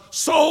was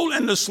sold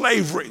into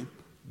slavery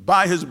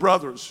by his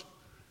brothers.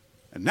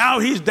 And now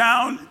he's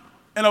down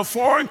in a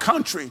foreign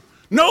country.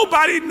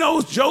 Nobody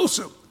knows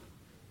Joseph,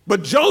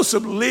 but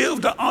Joseph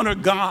lived to honor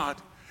God.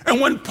 And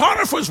when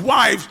Potiphar's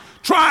wife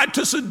tried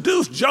to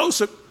seduce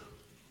Joseph,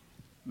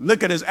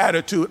 look at his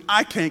attitude.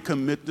 I can't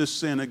commit this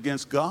sin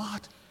against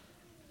God.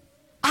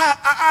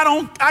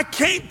 I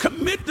can't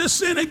commit this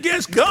sin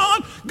against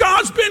God.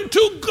 God's been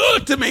too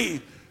good to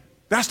me.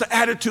 That's the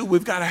attitude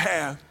we've got to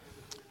have.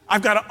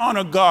 I've got to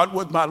honor God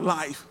with my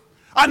life.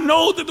 I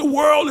know that the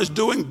world is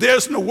doing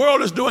this and the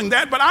world is doing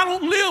that, but I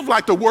don't live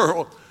like the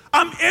world.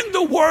 I'm in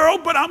the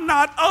world, but I'm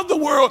not of the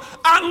world.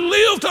 I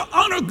live to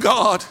honor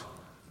God.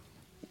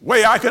 The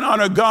way I can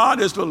honor God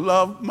is to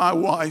love my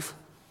wife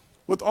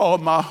with all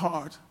my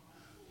heart,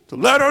 to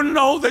let her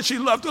know that she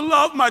loves, to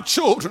love my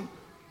children.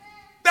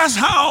 That's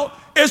how,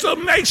 is to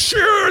make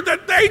sure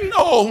that they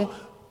know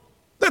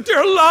that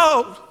they're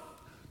loved,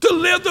 to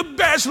live the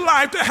best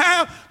life, to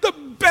have the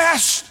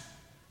best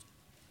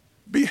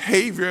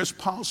behavior as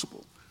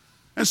possible.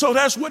 And so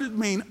that's what it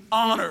means,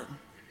 honor.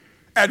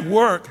 At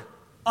work,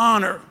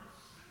 honor.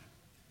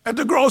 At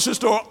the grocery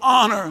store,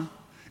 honor.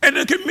 In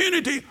the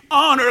community,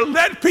 honor.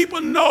 Let people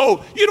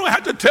know. You don't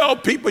have to tell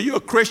people you're a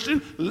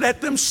Christian.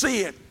 Let them see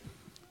it.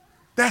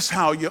 That's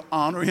how you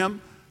honor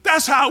him.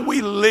 That's how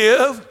we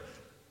live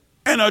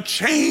in a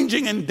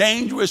changing and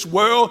dangerous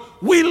world.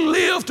 We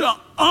live to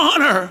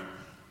honor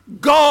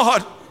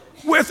God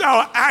with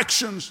our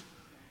actions,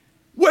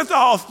 with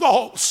our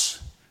thoughts,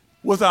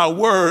 with our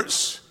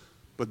words.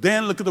 But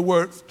then look at the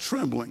word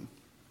trembling.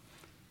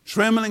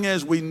 Trembling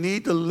is we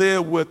need to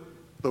live with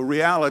the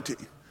reality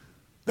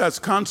that's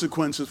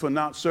consequences for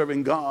not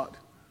serving God.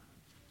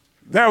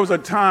 There was a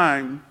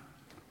time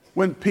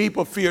when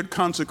people feared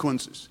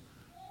consequences.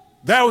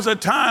 There was a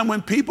time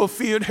when people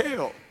feared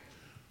hell.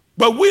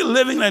 But we're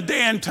living in a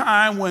day and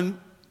time when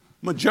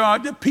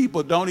majority of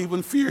people don't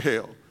even fear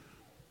hell.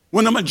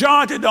 When the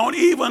majority don't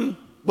even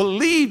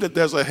believe that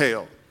there's a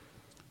hell.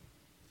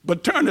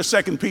 But turn to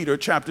 2 Peter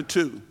chapter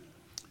 2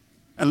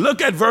 and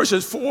look at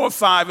verses 4,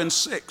 5, and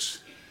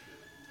 6.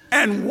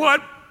 And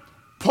what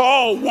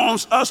Paul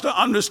wants us to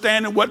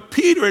understand and what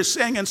Peter is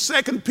saying in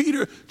 2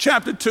 Peter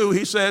chapter 2,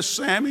 he says,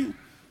 Sammy,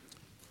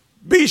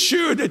 be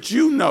sure that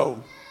you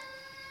know.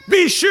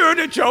 Be sure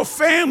that your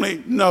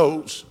family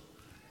knows.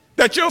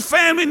 That your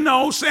family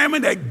knows, Sammy,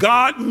 that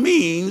God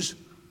means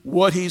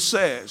what he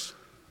says.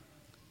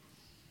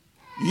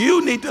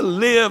 You need to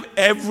live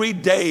every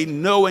day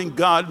knowing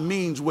God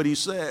means what he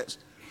says.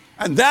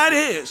 And that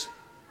is,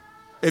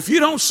 if you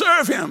don't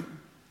serve him,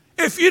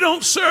 if you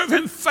don't serve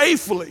him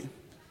faithfully,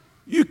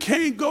 you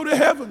can't go to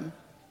heaven.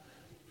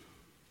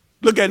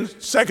 Look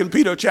at 2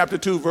 Peter chapter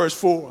 2, verse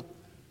 4.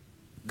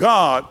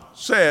 God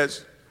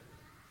says,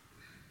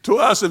 to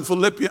us in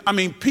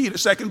Peter,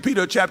 2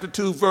 Peter chapter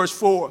 2, verse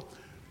 4,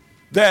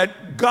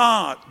 that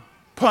God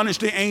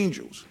punished the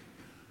angels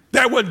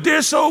that were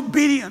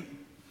disobedient,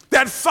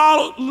 that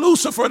followed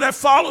Lucifer, that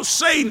followed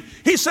Satan.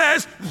 He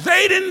says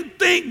they didn't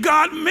think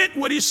God meant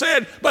what he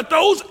said, but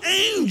those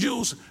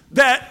angels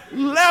that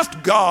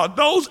left God,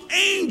 those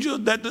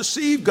angels that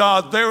deceived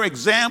God, they're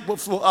example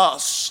for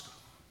us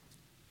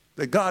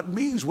that God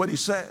means what he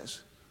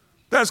says.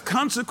 There's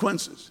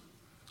consequences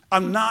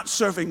of not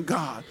serving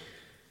God.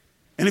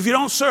 And if you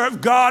don't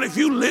serve God, if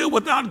you live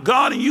without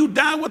God and you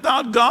die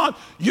without God,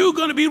 you're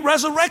going to be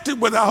resurrected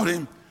without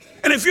him.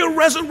 And if you're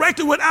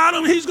resurrected without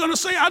him, he's going to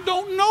say, I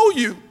don't know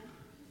you.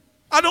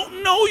 I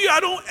don't know you. I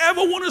don't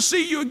ever want to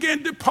see you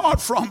again. Depart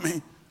from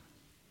me.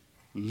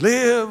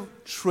 Live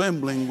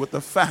trembling with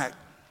the fact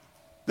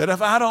that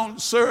if I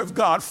don't serve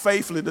God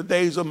faithfully the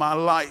days of my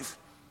life,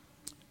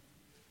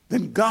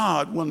 then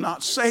God will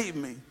not save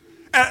me.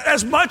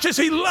 As much as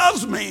he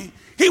loves me,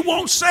 he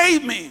won't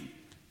save me.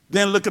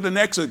 Then look at the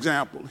next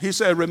example. He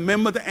said,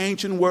 remember the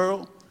ancient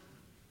world?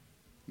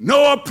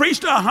 Noah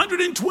preached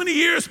 120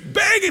 years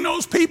begging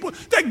those people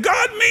that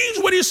God means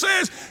what he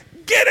says.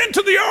 Get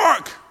into the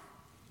ark.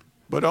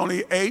 But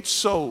only 8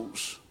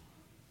 souls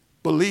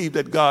believed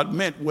that God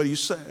meant what he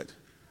said.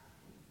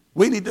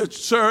 We need to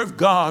serve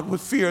God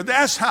with fear.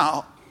 That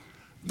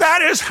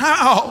is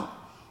how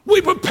we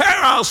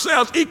prepare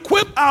ourselves,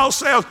 equip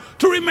ourselves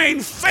to remain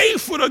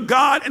faithful to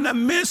God in the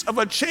midst of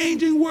a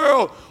changing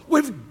world.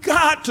 We've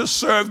got to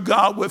serve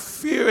God with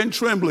fear and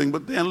trembling.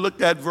 But then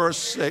look at verse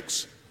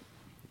 6.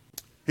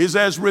 He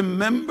says,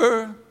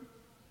 remember,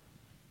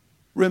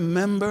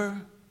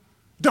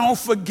 don't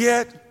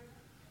forget.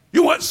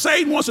 You know what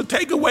Satan wants to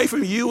take away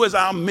from you is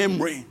our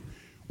memory.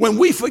 When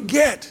we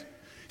forget,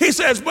 he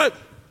says, but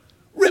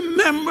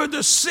remember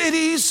the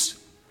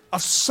cities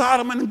of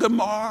Sodom and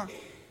Gomorrah.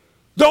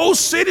 Those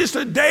cities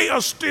today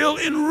are still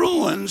in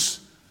ruins,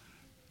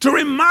 to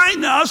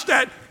remind us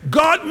that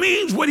God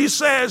means what he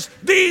says.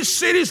 These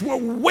cities were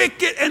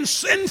wicked and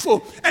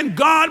sinful, and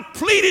God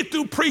pleaded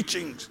through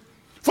preachings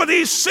for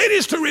these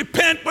cities to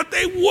repent, but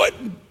they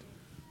wouldn't.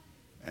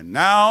 And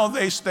now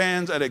they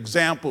stand as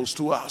examples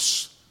to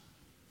us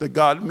that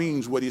God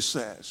means what he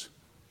says.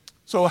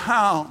 So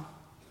how,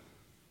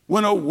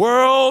 when a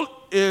world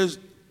is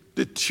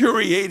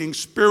deteriorating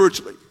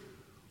spiritually,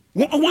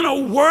 when a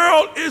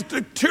world is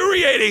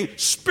deteriorating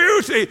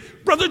spiritually,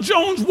 Brother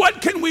Jones, what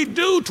can we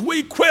do to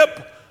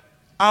equip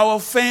our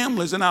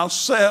families and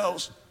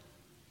ourselves?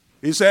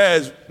 He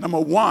says, number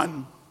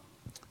 1,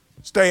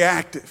 stay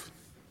active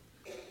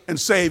in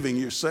saving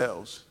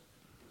yourselves.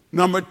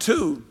 Number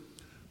 2,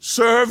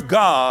 serve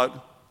God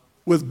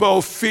with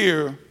both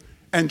fear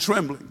and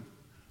trembling.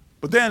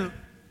 But then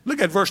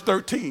look at verse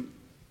 13.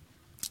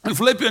 In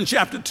Philippians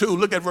chapter 2,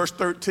 look at verse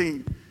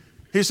 13.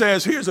 He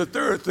says, here's a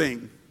third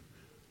thing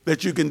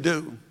that you can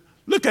do.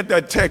 Look at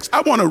that text.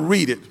 I want to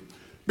read it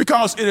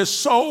because it is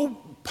so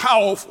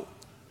powerful.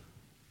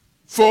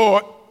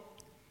 For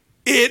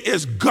it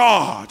is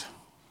God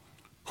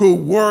who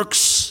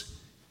works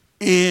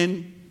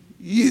in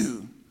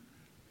you.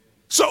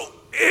 So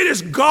it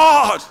is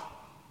God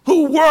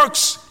who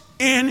works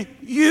in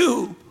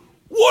you.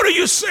 What are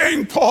you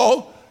saying,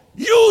 Paul?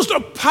 Use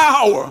the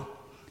power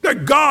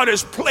that God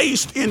has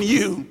placed in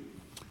you.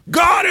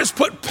 God has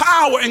put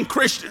power in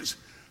Christians.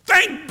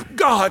 Thank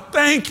God,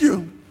 thank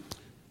you.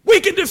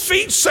 We can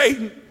defeat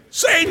Satan.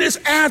 Satan is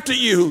after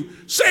you.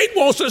 Satan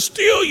wants to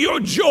steal your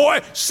joy.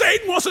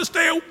 Satan wants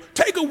to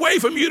take away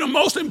from you the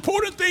most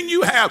important thing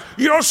you have,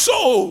 your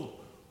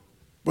soul.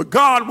 But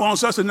God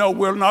wants us to know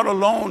we're not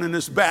alone in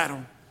this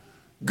battle.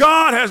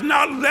 God has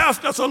not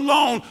left us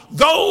alone.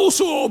 Those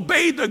who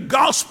obey the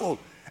gospel,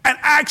 and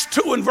Acts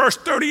 2 and verse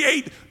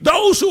 38,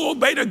 those who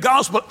obey the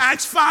gospel,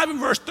 Acts 5 and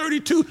verse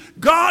 32,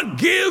 God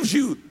gives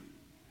you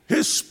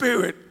his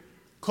spirit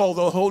called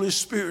the Holy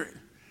Spirit.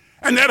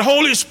 And that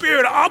Holy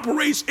Spirit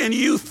operates in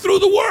you through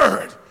the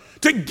word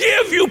to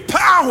give you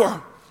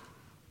power.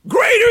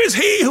 Greater is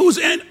he who's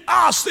in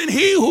us than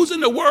he who's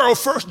in the world.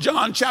 1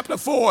 John chapter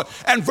 4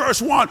 and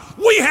verse 1.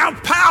 We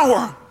have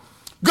power.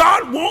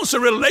 God wants a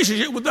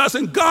relationship with us,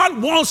 and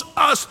God wants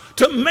us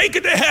to make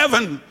it to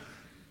heaven.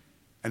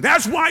 And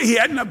that's why he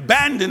hadn't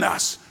abandoned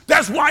us.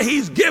 That's why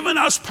he's given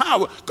us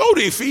power. Go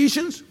to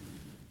Ephesians,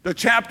 the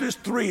chapters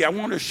 3. I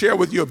want to share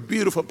with you a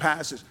beautiful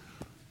passage.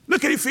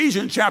 Look at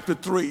Ephesians chapter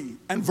 3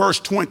 and verse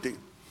 20.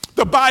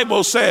 The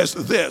Bible says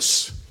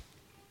this.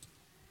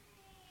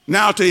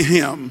 Now to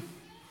him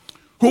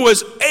who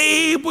is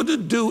able to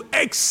do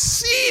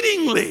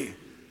exceedingly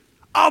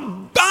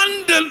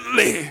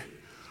abundantly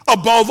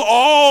above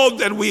all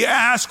that we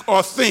ask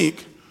or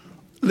think.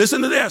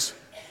 Listen to this.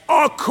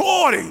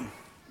 According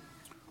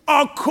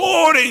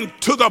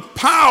to the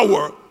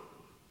power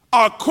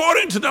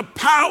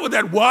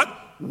that what?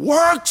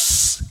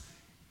 Works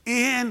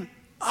in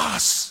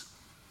us.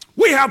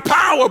 We have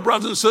power,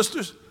 brothers and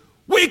sisters.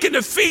 We can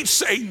defeat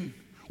Satan.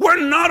 We're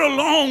not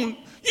alone.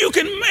 You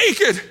can make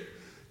it.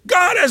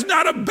 God has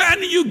not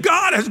abandoned you.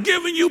 God has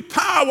given you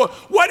power.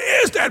 What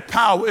is that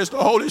power? It's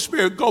the Holy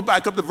Spirit. Go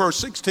back up to verse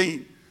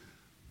 16.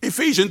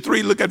 Ephesians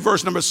 3, look at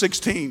verse number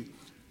 16.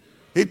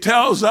 He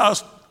tells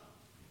us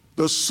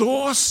the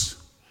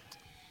source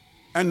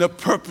and the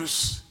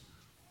purpose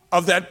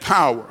of that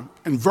power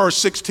in verse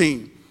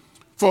 16.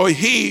 For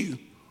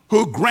he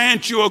who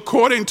grants you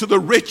according to the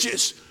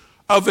riches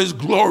of his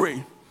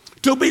glory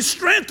to be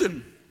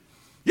strengthened.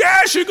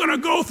 Yes, you're going to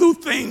go through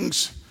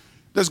things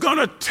that's going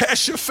to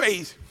test your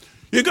faith.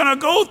 You're going to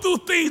go through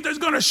things that's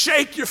going to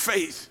shake your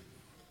faith.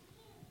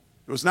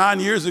 It was 9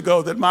 years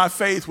ago that my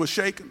faith was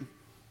shaken.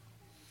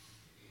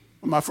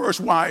 When my first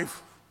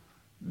wife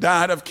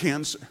died of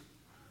cancer.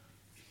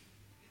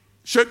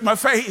 Shook my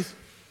faith.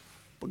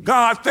 But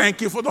God, thank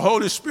you for the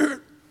Holy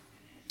Spirit.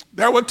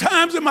 There were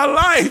times in my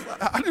life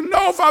I didn't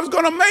know if I was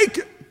going to make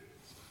it.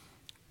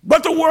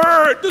 But the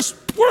Word, just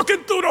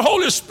working through the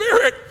Holy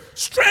Spirit,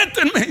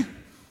 strengthened me.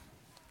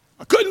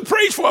 I couldn't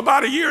preach for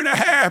about 1.5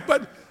 years,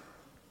 but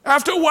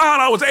after a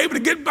while I was able to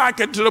get back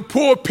into the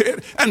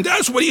pulpit. And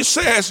that's what he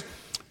says,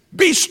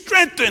 be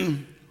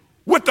strengthened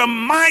with the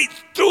might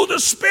through the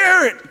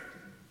Spirit.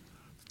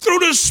 Through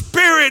the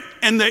Spirit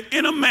and the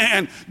inner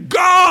man.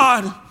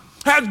 God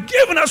has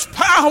given us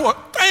power.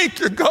 Thank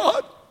you,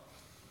 God.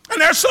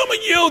 And there's some of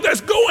you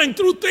that's going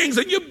through things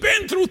and you've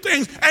been through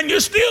things and you're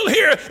still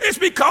here. It's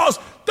because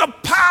the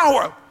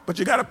power, but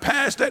you got to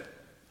pass that,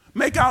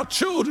 make our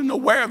children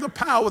aware of the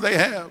power they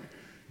have.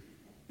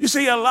 You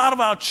see, a lot of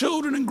our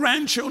children and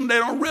grandchildren, they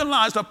don't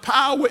realize the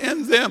power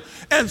in them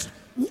and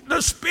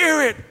the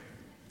Spirit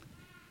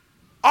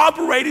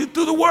operating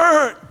through the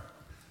Word.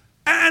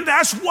 And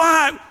that's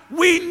why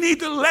we need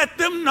to let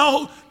them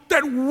know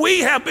that we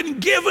have been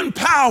given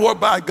power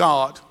by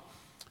God.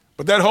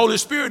 But that Holy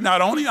Spirit not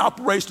only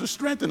operates to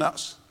strengthen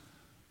us.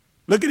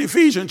 Look at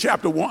Ephesians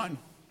chapter 1.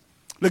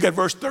 Look at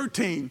verse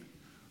 13.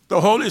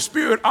 The Holy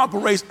Spirit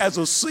operates as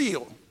a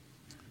seal.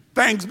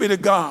 Thanks be to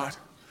God.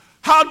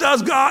 How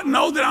does God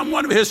know that I'm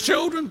one of his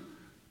children?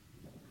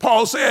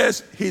 Paul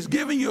says he's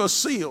giving you a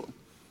seal.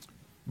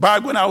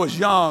 Back when I was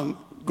young,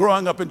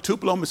 growing up in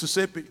Tupelo,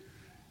 Mississippi,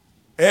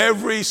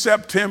 every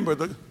September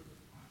the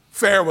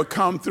fair would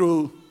come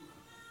through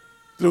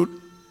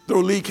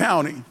Lee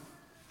County.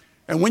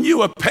 And when you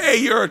would pay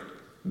your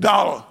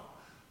 $1,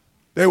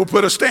 they would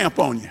put a stamp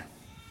on you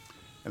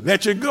and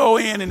let you go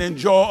in and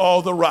enjoy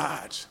all the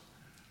rides.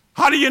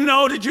 How do you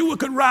know that you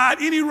could ride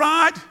any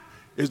ride?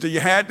 Is that you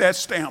had that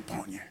stamp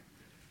on you.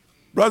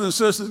 Brothers and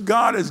sisters,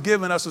 God has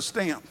given us a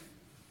stamp.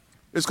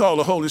 It's called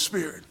the Holy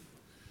Spirit.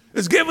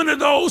 It's given to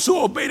those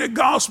who obey the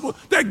gospel,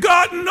 that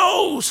God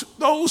knows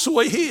those who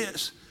are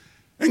his.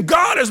 And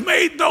God has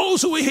made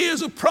those who are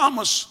his a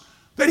promise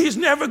that he's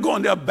never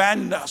going to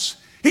abandon us.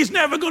 He's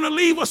never going to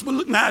leave us. But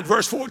look now at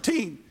verse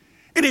 14.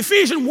 In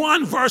Ephesians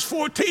 1, verse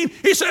 14,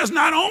 he says,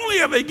 not only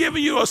have they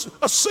given you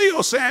a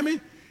seal, Sammy,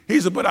 he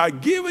said, but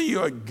I've given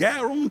you a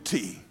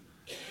guarantee.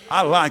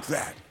 I like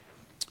that.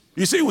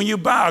 You see, when you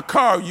buy a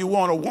car, you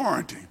want a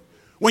warranty.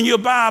 When you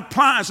buy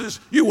appliances,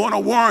 you want a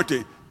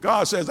warranty.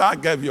 God says, I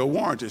gave you a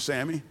warranty,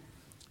 Sammy,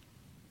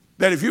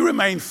 that if you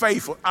remain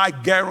faithful, I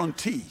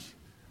guarantee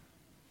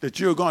that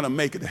you're going to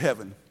make it to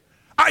heaven.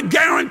 I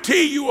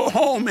guarantee you a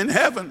home in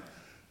heaven.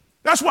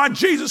 That's why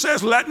Jesus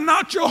says, let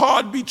not your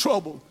heart be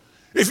troubled.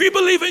 If you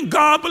believe in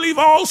God, believe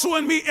also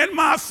in me. In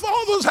my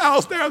Father's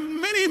house, there are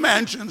many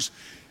mansions.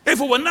 If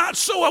it were not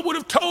so, I would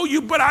have told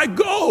you, but I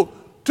go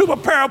to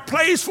prepare a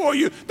place for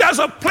you. There's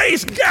a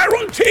place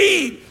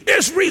guaranteed.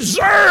 It's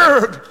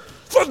reserved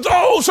for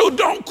those who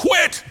don't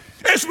quit.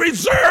 It's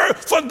reserved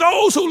for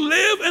those who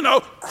live in a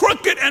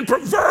crooked and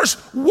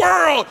perverse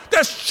world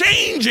that's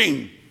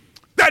changing,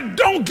 that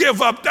don't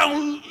give up,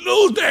 don't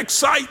lose their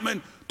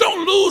excitement,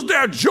 don't lose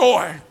their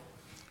joy.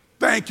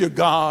 Thank you,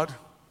 God,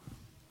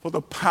 for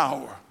the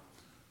power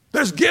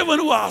that's given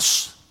to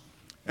us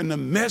in the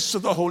midst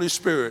of the Holy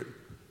Spirit.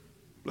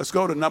 Let's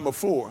go to number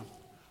 4.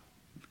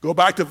 Go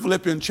back to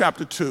Philippians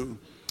chapter 2.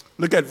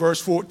 Look at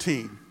verse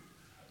 14.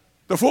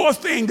 The fourth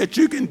thing that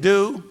you can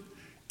do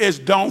is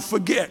don't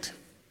forget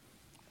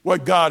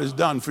what God has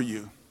done for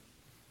you.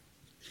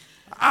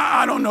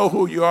 I don't know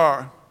who you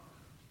are,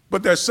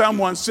 but there's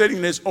someone sitting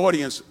in this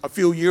audience a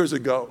few years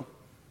ago.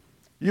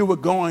 You were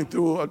going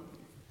through a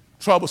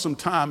troublesome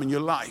time in your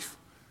life,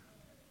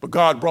 but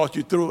God brought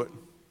you through it.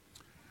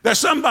 There's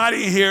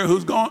somebody here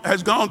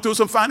has gone through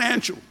some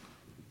financial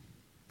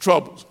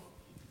troubles,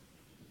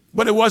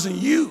 but it wasn't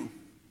you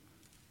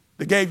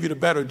that gave you the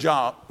better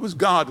job. It was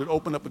God that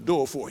opened up a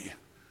door for you.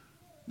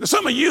 There's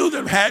some of you that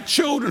have had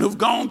children who've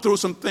gone through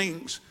some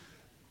things.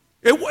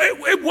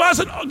 It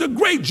wasn't the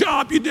great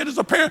job you did as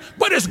a parent,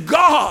 but it's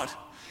God.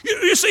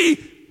 You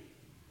see,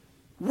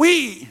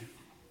 we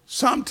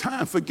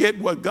sometimes forget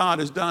what God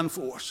has done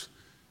for us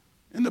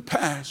in the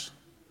past.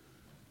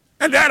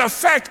 And that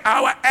affects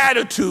our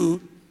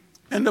attitude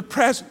in the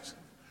present.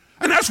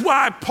 And that's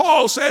why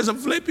Paul says in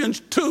Philippians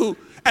 2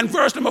 and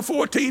verse number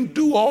 14,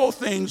 do all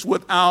things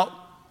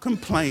without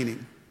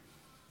complaining.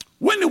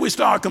 When do we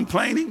start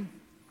complaining?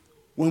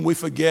 When we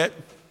forget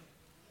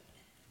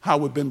how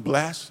we've been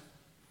blessed.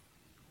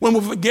 When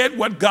we forget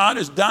what God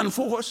has done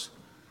for us.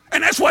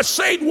 And that's what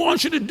Satan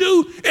wants you to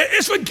do,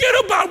 is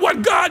forget about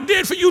what God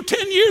did for you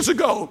 10 years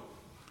ago.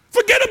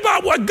 Forget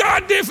about what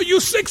God did for you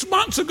 6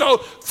 months ago.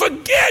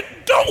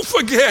 Forget, don't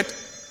forget.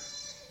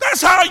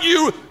 That's how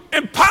you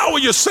empower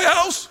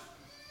yourselves.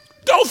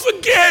 Don't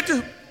forget.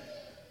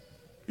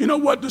 You know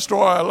what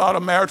destroys a lot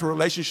of marital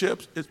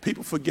relationships is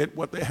people forget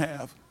what they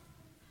have.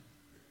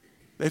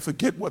 They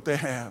forget what they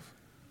have.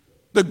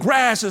 The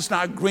grass is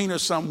not greener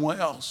somewhere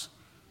else.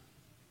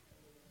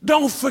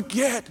 Don't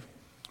forget.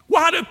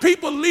 Why do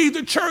people leave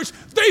the church?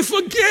 They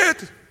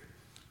forget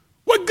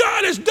what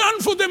God has done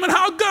for them and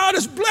how God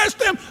has blessed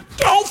them.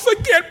 Don't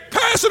forget.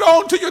 Pass it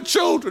on to your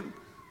children.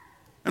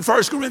 In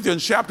 1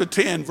 Corinthians chapter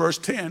 10, verse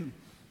 10,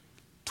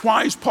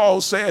 twice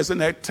Paul says in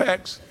that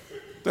text,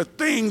 the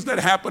things that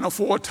happen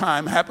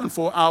aforetime happen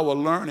for our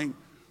learning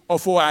or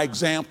for our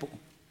example.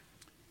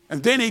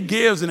 And then he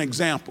gives an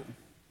example.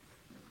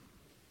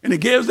 And he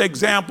gives the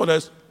example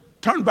that's,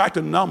 turn back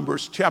to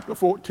Numbers chapter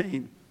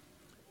 14.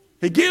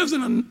 He gives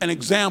an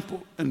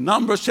example in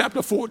Numbers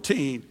chapter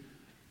 14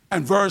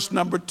 and verse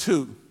number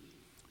 2.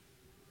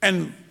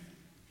 And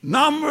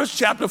Numbers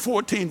chapter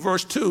 14,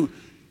 verse 2,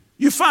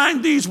 you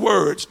find these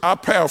words, I'll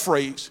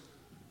paraphrase.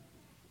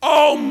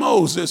 Oh,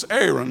 Moses,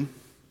 Aaron,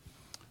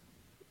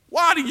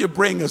 why did you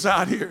bring us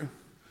out here?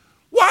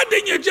 Why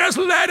didn't you just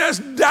let us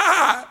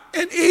die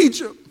in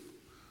Egypt?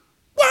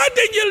 Why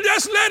didn't you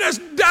just let us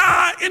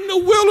die in the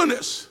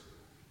wilderness?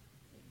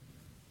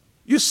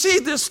 You see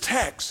this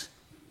text,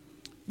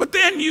 but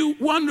then you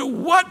wonder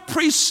what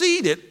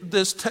preceded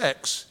this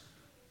text.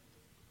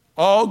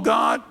 All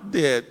God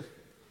did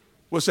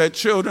was that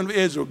children of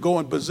Israel go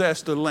and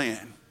possess the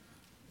land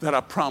that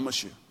I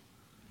promise you.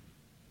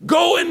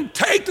 Go and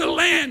take the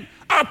land.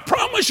 I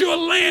promise you a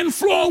land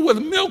flowing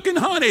with milk and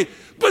honey.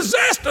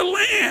 Possess the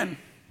land.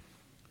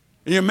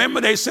 And you remember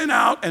they sent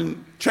out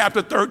in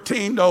chapter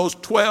 13 those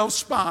 12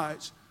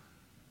 spies.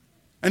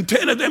 And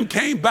 10 of them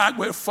came back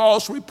with a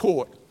false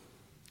report.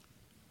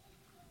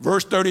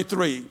 Verse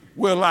 33,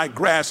 we're like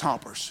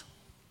grasshoppers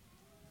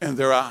in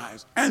their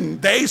eyes.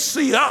 And they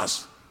see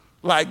us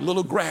like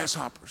little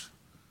grasshoppers.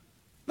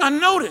 Now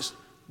notice,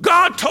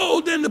 God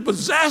told them to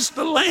possess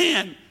the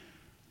land.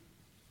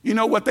 You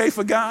know what they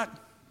forgot?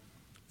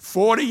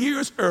 40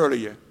 years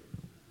earlier,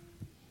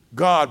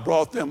 God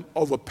brought them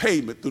over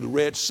pavement through the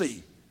Red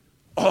Sea.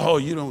 Oh,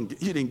 you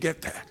didn't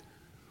get that.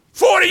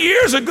 40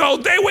 years ago,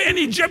 they were in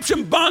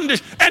Egyptian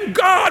bondage, and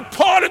God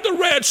parted the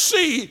Red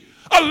Sea,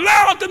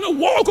 allowed them to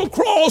walk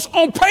across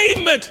on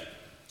pavement.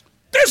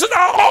 This is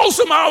how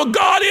awesome our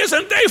God is,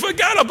 and they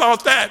forgot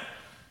about that.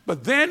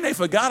 But then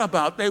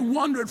they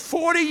wandered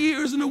 40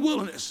 years in the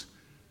wilderness,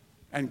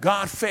 and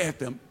God fed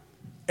them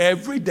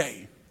every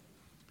day.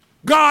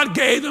 God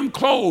gave them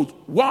clothes,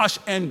 wash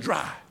and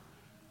dry.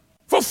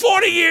 For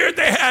 40 years,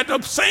 they had the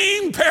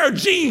same pair of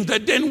jeans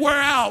that didn't wear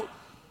out,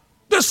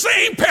 the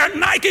same pair of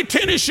Nike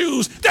tennis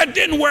shoes that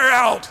didn't wear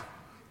out.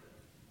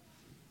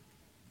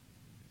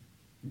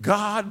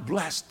 God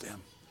blessed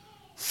them.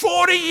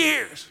 40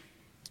 years.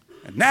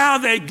 And now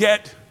they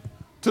get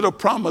to the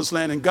promised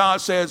land, and God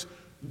says,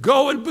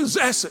 go and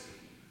possess it.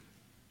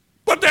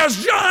 But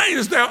there's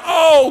giants there.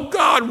 Oh,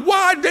 God,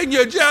 why didn't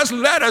you just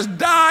let us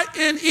die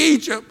in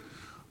Egypt?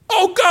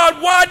 Oh,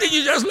 God, why did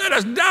you just let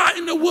us die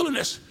in the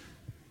wilderness?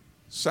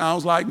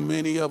 Sounds like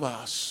many of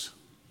us.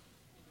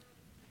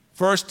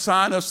 First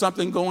sign of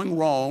something going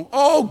wrong.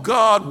 Oh,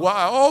 God,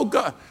 why? Oh,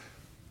 God.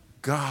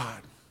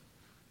 God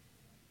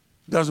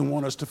doesn't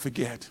want us to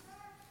forget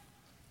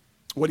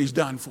what he's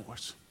done for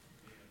us.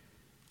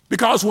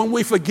 Because when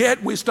we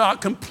forget, we start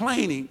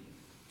complaining.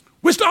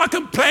 We start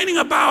complaining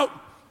about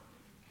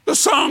the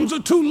songs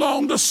are too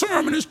long, the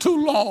sermon is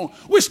too long,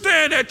 we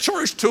stand at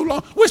church too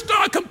long. We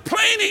start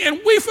complaining and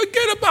we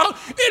forget about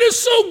it is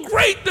so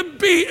great to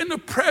be in the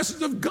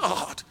presence of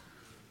God.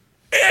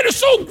 It is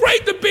so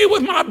great to be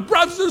with my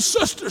brothers and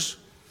sisters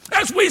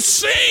as we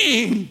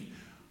sing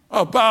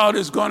about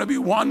it's going to be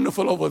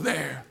wonderful over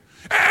there.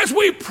 As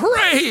we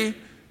pray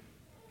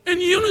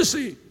in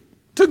unity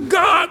to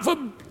God for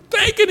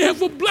thanking him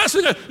for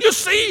blessing us. You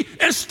see,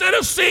 instead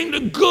of seeing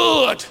the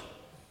good,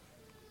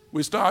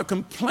 we start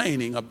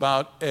complaining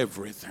about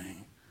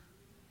everything.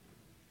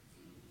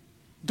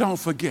 Don't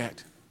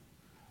forget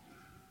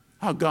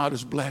how God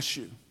has blessed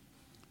you.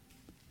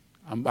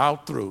 I'm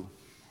about through,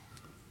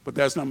 but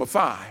that's number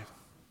 5.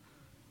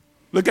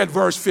 Look at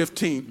verse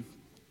 15.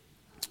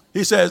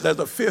 He says there's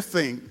a 5th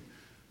thing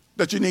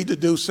that you need to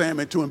do,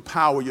 Sammy, to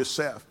empower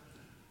yourself,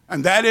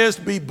 and that is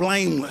be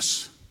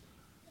blameless,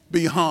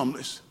 be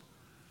harmless.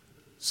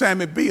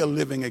 Sammy, be a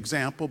living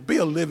example, be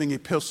a living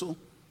epistle.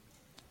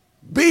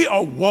 Be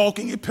a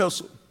walking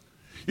epistle.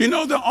 You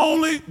know, the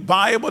only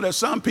Bible that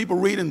some people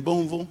read in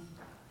Boonville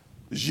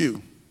is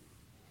you.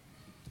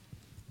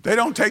 They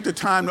don't take the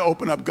time to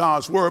open up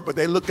God's word, but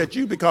they look at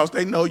you because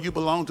they know you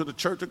belong to the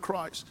Church of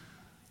Christ.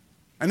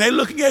 And they're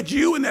looking at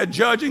you and they're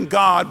judging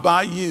God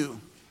by you.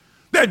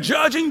 They're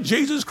judging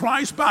Jesus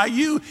Christ by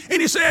you.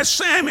 And he says,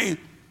 Sammy,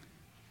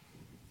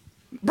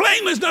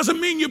 blameless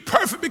doesn't mean you're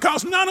perfect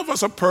because none of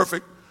us are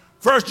perfect.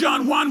 1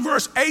 John 1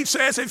 verse 8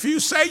 says, if you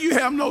say you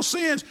have no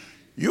sins,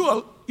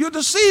 you're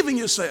deceiving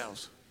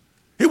yourselves.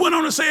 He went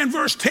on to say in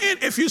verse 10,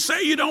 if you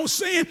say you don't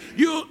sin,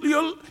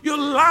 you're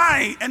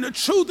lying, and the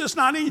truth is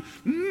not in you.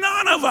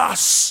 None of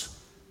us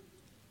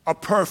are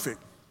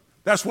perfect.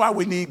 That's why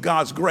we need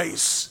God's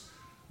grace,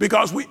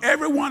 because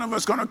every one of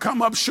us is going to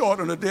come up short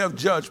on the day of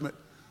judgment.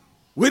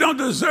 We don't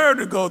deserve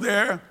to go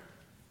there,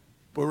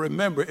 but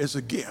remember, it's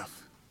a gift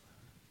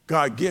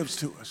God gives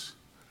to us.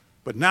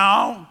 But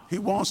now he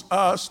wants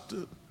us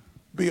to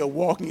be a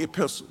walking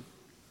epistle.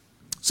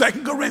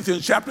 2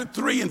 Corinthians chapter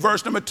 3 and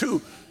verse number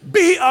 2,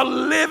 be a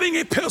living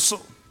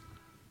epistle.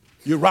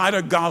 You write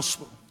a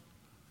gospel,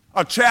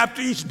 a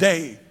chapter each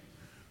day,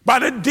 by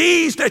the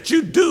deeds that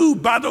you do,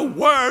 by the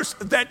words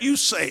that you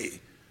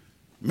say.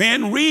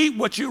 Men, read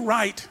what you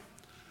write,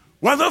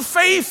 whether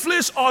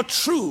faithless or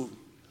true.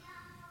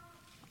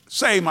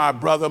 Say, my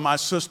brother, my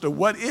sister,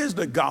 what is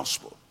the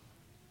gospel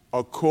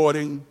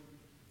according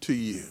to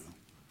you?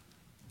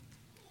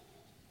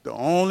 The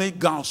only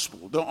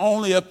gospel, the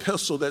only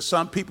epistle that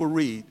some people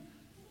read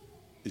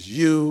is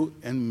you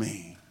and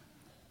me.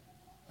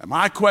 And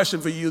my question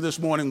for you this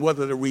morning,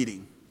 whether they're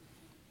reading,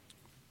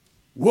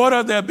 what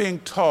are they being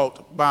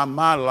taught by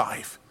my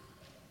life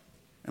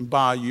and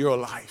by your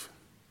life?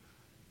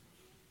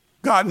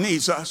 God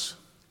needs us.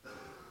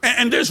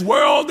 And this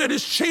world that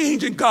is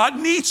changing, God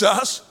needs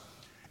us.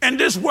 And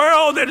this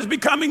world that is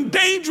becoming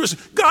dangerous,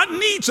 God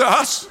needs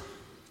us.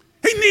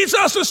 He needs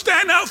us to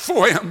stand up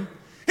for him.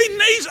 He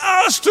needs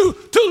us to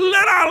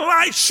let our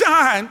light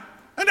shine.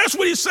 And that's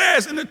what he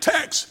says in the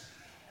text.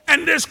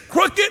 And this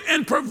crooked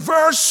and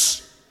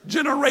perverse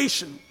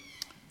generation.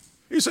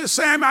 He says,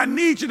 Sam, I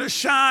need you to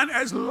shine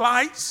as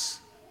lights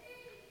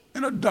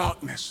in a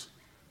darkness.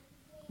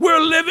 We're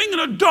living in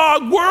a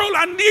dark world.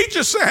 I need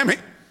you, Sammy.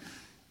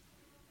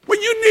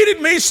 When you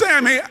needed me,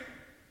 Sammy,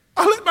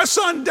 I let my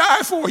son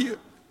die for you.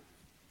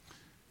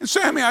 And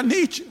Sammy, I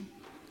need you.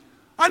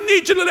 I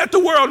need you to let the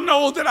world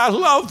know that I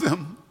love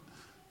them.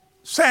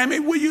 Sammy,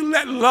 will you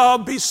let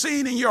love be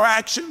seen in your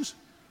actions?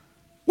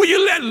 Will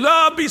you let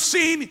love be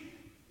seen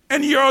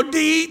in your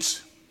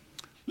deeds?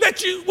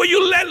 Will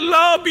you let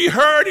love be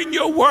heard in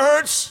your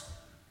words?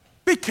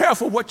 Be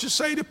careful what you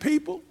say to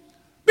people.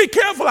 Be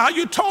careful how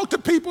you talk to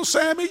people,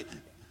 Sammy,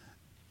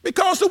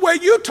 because the way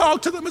you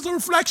talk to them is a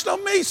reflection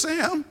on me,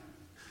 Sam.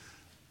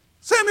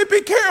 Sammy,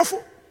 be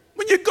careful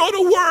when you go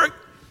to work.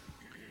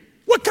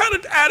 What kind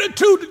of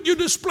attitude do you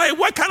display?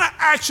 What kind of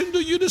action do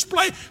you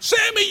display?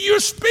 Sammy, you're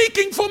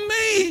speaking for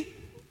me.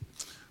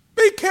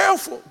 Be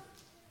careful.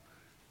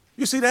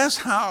 You see, that's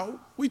how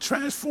we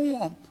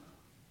transform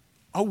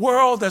a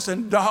world that's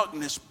in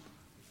darkness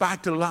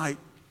back to light.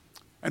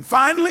 And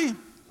finally,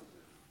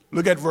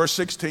 look at verse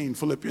 16,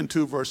 Philippians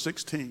 2, verse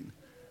 16.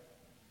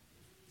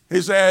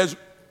 He says,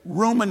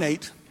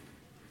 ruminate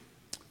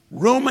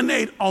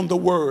on the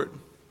word.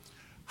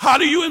 How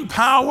do you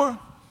empower?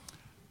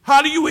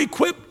 How do you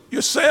equip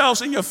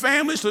yourselves and your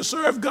families to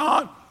serve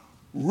God?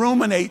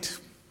 Ruminate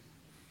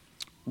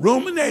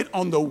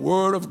on the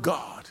word of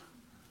God.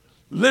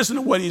 Listen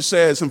to what he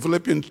says in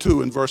Philippians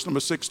 2 and verse number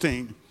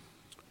 16.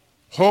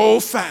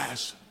 Hold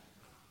fast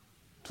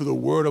to the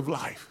word of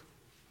life.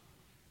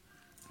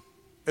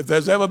 If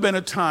there's ever been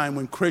a time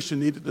when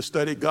Christians needed to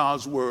study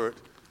God's word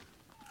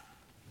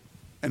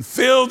and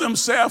fill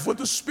themselves with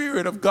the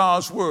spirit of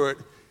God's word,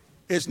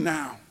 it's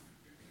now.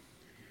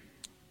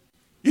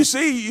 You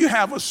see, you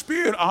have a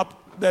spirit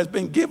that's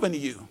been given to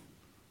you,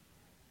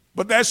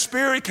 but that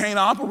spirit can't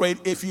operate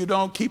if you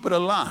don't keep it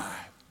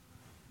alive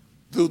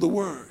through the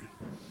word.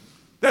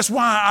 That's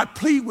why I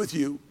plead with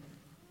you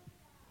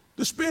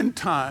to spend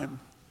time.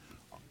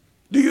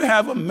 Do you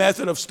have a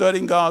method of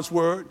studying God's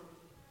word?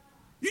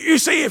 You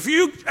see, if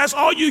that's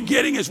all you're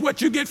getting is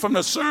what you get from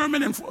the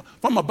sermon and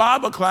from a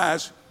Bible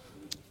class,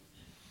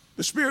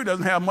 the Spirit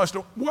doesn't have much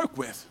to work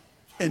with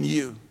in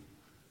you.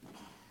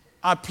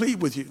 I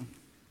plead with you.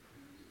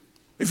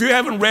 If you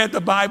haven't read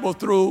the Bible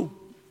through,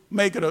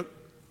 make it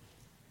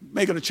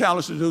a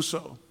challenge to do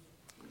so.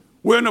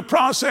 We're in the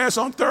process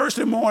on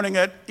Thursday morning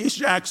at East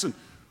Jackson.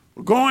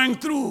 We're going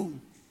through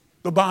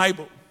the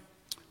Bible.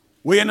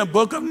 We're in the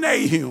book of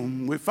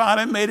Nahum. We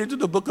finally made it to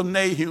the book of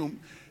Nahum.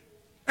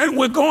 And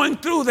we're going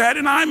through that,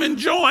 and I'm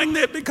enjoying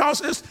it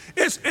because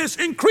it's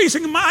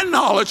increasing my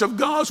knowledge of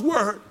God's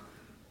word.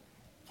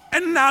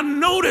 And now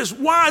notice,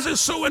 why is it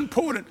so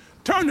important?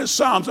 Turn to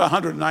Psalms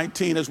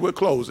 119 as we're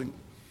closing.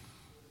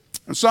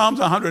 In Psalms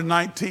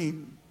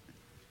 119,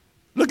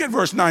 look at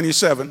verse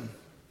 97.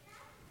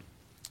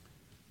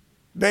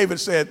 David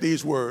said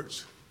these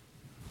words,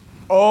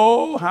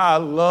 "Oh, how I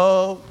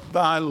love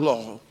thy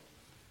law.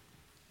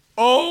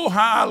 Oh,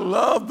 how I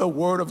love the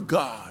word of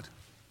God.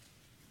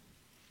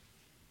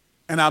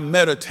 And I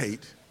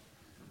meditate."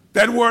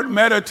 That word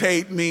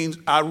meditate means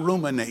I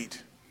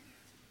ruminate.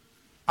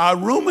 I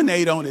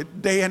ruminate on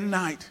it day and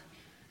night.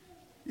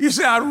 You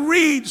see, I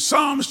read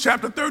Psalms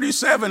chapter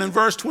 37 and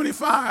verse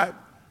 25.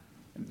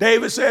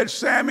 David said,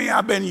 "Sammy,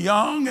 I've been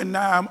young and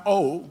now I'm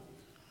old.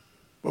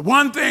 But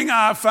one thing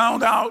I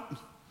found out,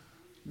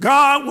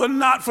 God will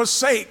not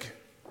forsake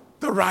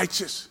the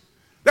righteous,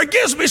 that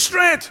gives me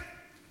strength.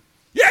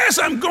 Yes,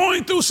 I'm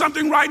going through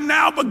something right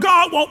now, but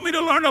God wants me to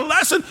learn a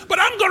lesson, but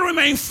I'm going to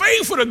remain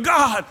faithful to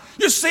God.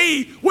 You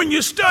see, when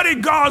you study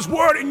God's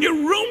word and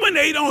you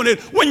ruminate on it,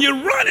 when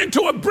you run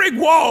into a brick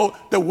wall,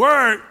 the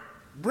word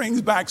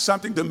brings back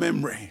something to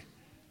memory.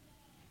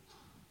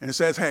 And it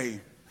says,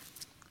 hey,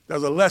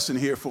 there's a lesson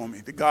here for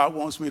me that God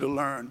wants me to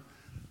learn,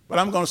 but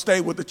I'm going to stay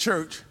with the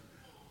church.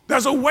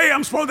 There's a way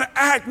I'm supposed to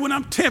act when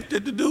I'm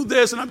tempted to do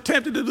this and I'm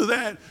tempted to do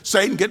that.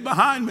 Satan, get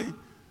behind me.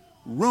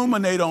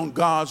 Ruminate on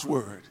God's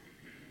word.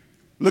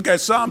 Look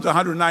at Psalms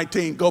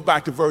 119. Go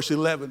back to verse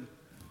 11.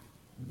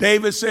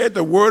 David said,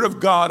 the word of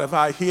God have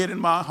I hid in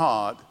my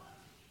heart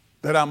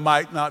that I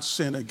might not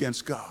sin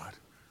against God.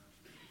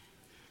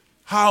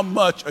 How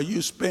much are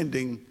you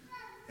spending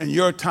in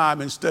your time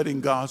in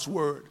studying God's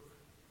word?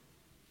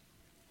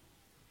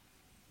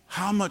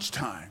 How much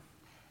time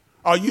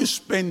are you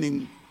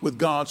spending with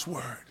God's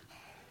word?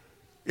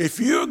 If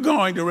you're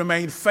going to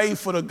remain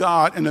faithful to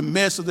God in the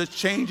midst of this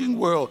changing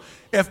world,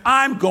 if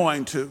I'm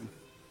going to,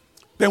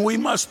 then we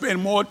must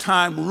spend more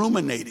time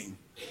ruminating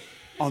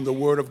on the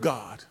word of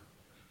God.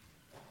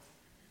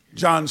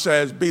 John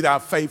says, be thou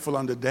faithful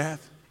unto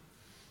death.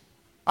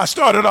 I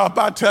started off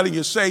by telling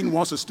you Satan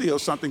wants to steal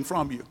something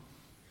from you.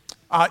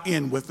 I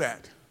end with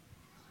that.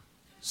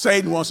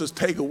 Satan wants to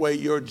take away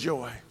your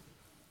joy.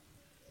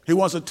 He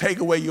wants to take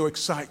away your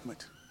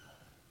excitement.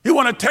 He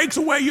wants to take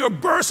away your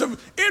burst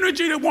of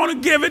energy to want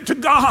to give it to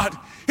God.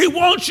 He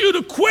wants you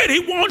to quit. He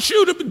wants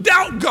you to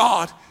doubt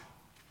God.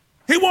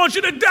 He wants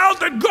you to doubt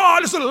that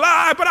God is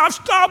alive, but I've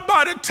stopped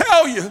by to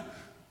tell you,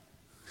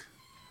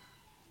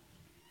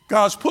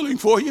 God's pulling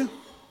for you.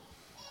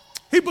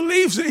 He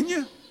believes in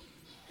you.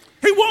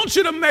 He wants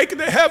you to make it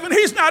to heaven.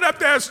 He's not up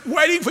there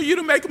waiting for you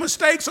to make a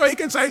mistake so he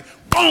can say,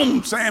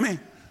 boom, Sammy.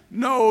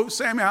 No,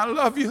 Sammy, I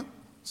love you.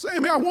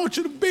 Sammy, I want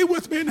you to be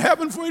with me in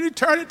heaven for an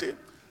eternity. And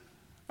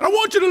I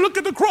want you to look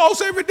at the cross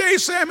every day,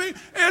 Sammy,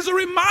 as a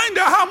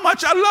reminder how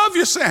much I love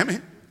you, Sammy.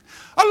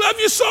 I love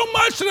you so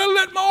much that I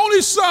let my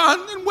only son,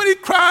 and when he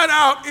cried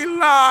out,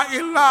 Eli,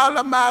 Eli,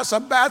 lama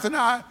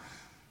sabachthani,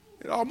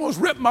 it almost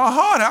ripped my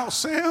heart out,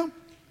 Sam.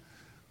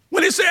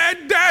 When he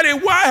said, Daddy,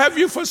 why have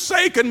you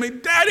forsaken me?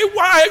 Daddy,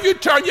 why have you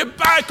turned your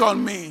back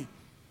on me?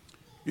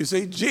 You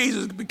see,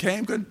 Jesus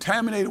became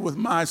contaminated with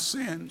my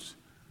sins,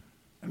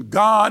 and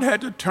God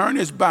had to turn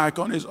his back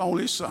on his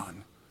only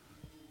son.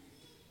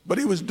 But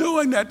he was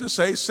doing that to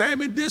say,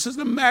 Sammy, this is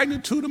the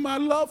magnitude of my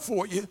love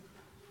for you.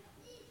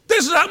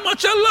 This is how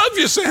much I love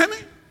you, Sammy.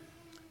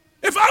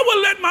 If I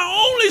would let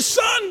my only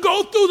son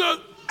go through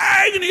the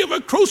agony of a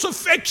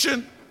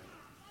crucifixion,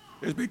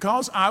 it's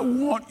because I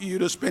want you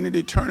to spend an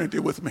eternity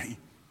with me.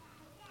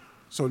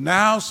 So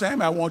now,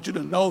 Sammy, I want you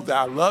to know that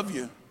I love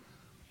you.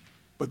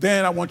 But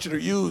then I want you to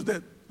use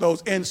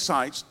those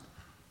insights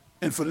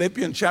in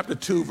Philippians chapter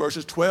 2,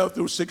 verses 12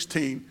 through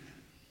 16.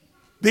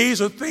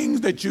 These are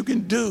things that you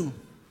can do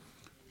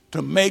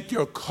to make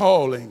your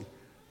calling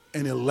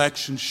and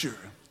election sure.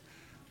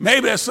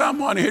 Maybe there's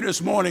someone here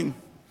this morning,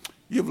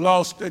 you've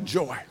lost that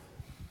joy.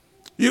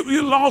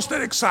 You lost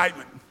that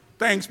excitement.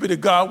 Thanks be to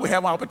God, we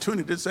have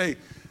opportunity to say,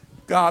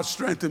 God,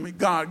 strengthen me.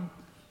 God,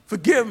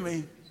 forgive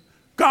me.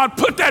 God,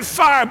 put that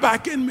fire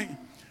back in me.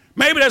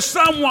 Maybe there's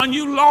someone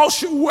you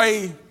lost your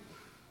way.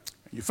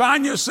 You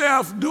find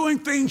yourself doing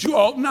things you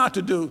ought not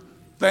to do.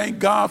 Thank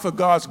God for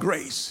God's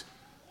grace.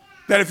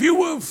 That if you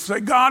will say,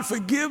 God,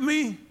 forgive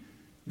me,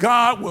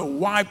 God will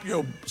wipe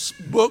your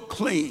book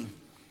clean.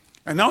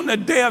 And on the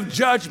day of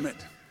judgment,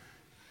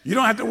 you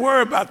don't have to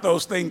worry about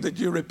those things that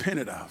you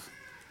repented of.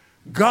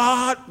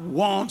 God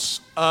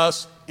wants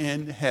us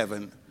in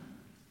heaven.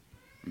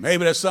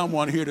 Maybe there's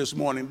someone here this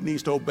morning who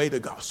needs to obey the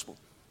gospel.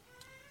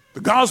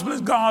 The gospel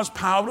is God's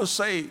power to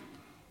save.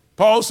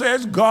 Paul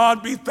says,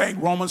 God be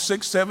thanked, Romans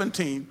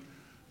 6:17,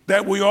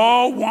 that we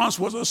all once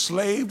was a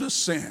slave to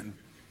sin,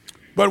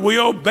 but we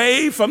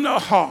obeyed from the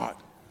heart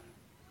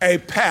a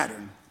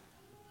pattern.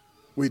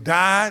 We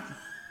died,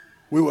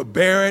 we were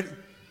buried,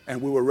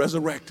 and we were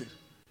resurrected.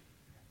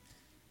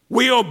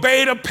 We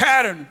obeyed a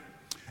pattern.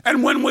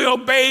 And when we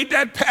obeyed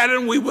that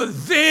pattern, we were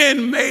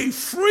then made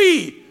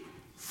free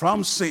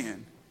from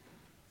sin.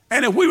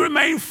 And if we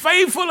remain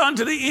faithful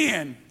unto the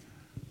end,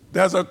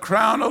 there's a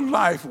crown of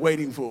life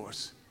waiting for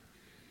us.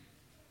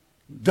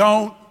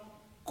 Don't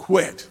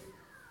quit.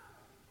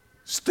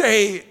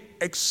 Stay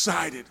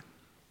excited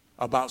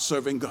about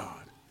serving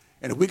God.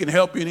 And if we can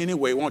help you in any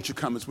way, won't you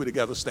come as we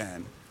together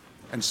stand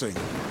and sing.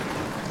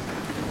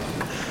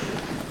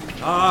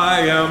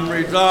 I am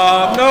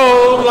resolved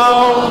no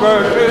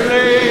longer to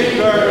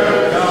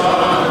linger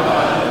down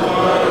my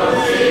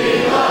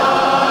worldly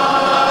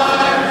life.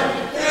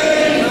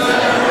 Things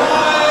that are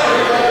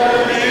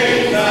higher,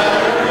 things that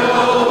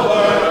are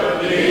lower,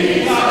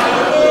 things that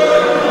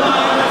are my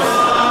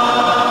side.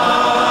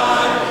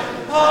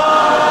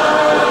 Hallelujah,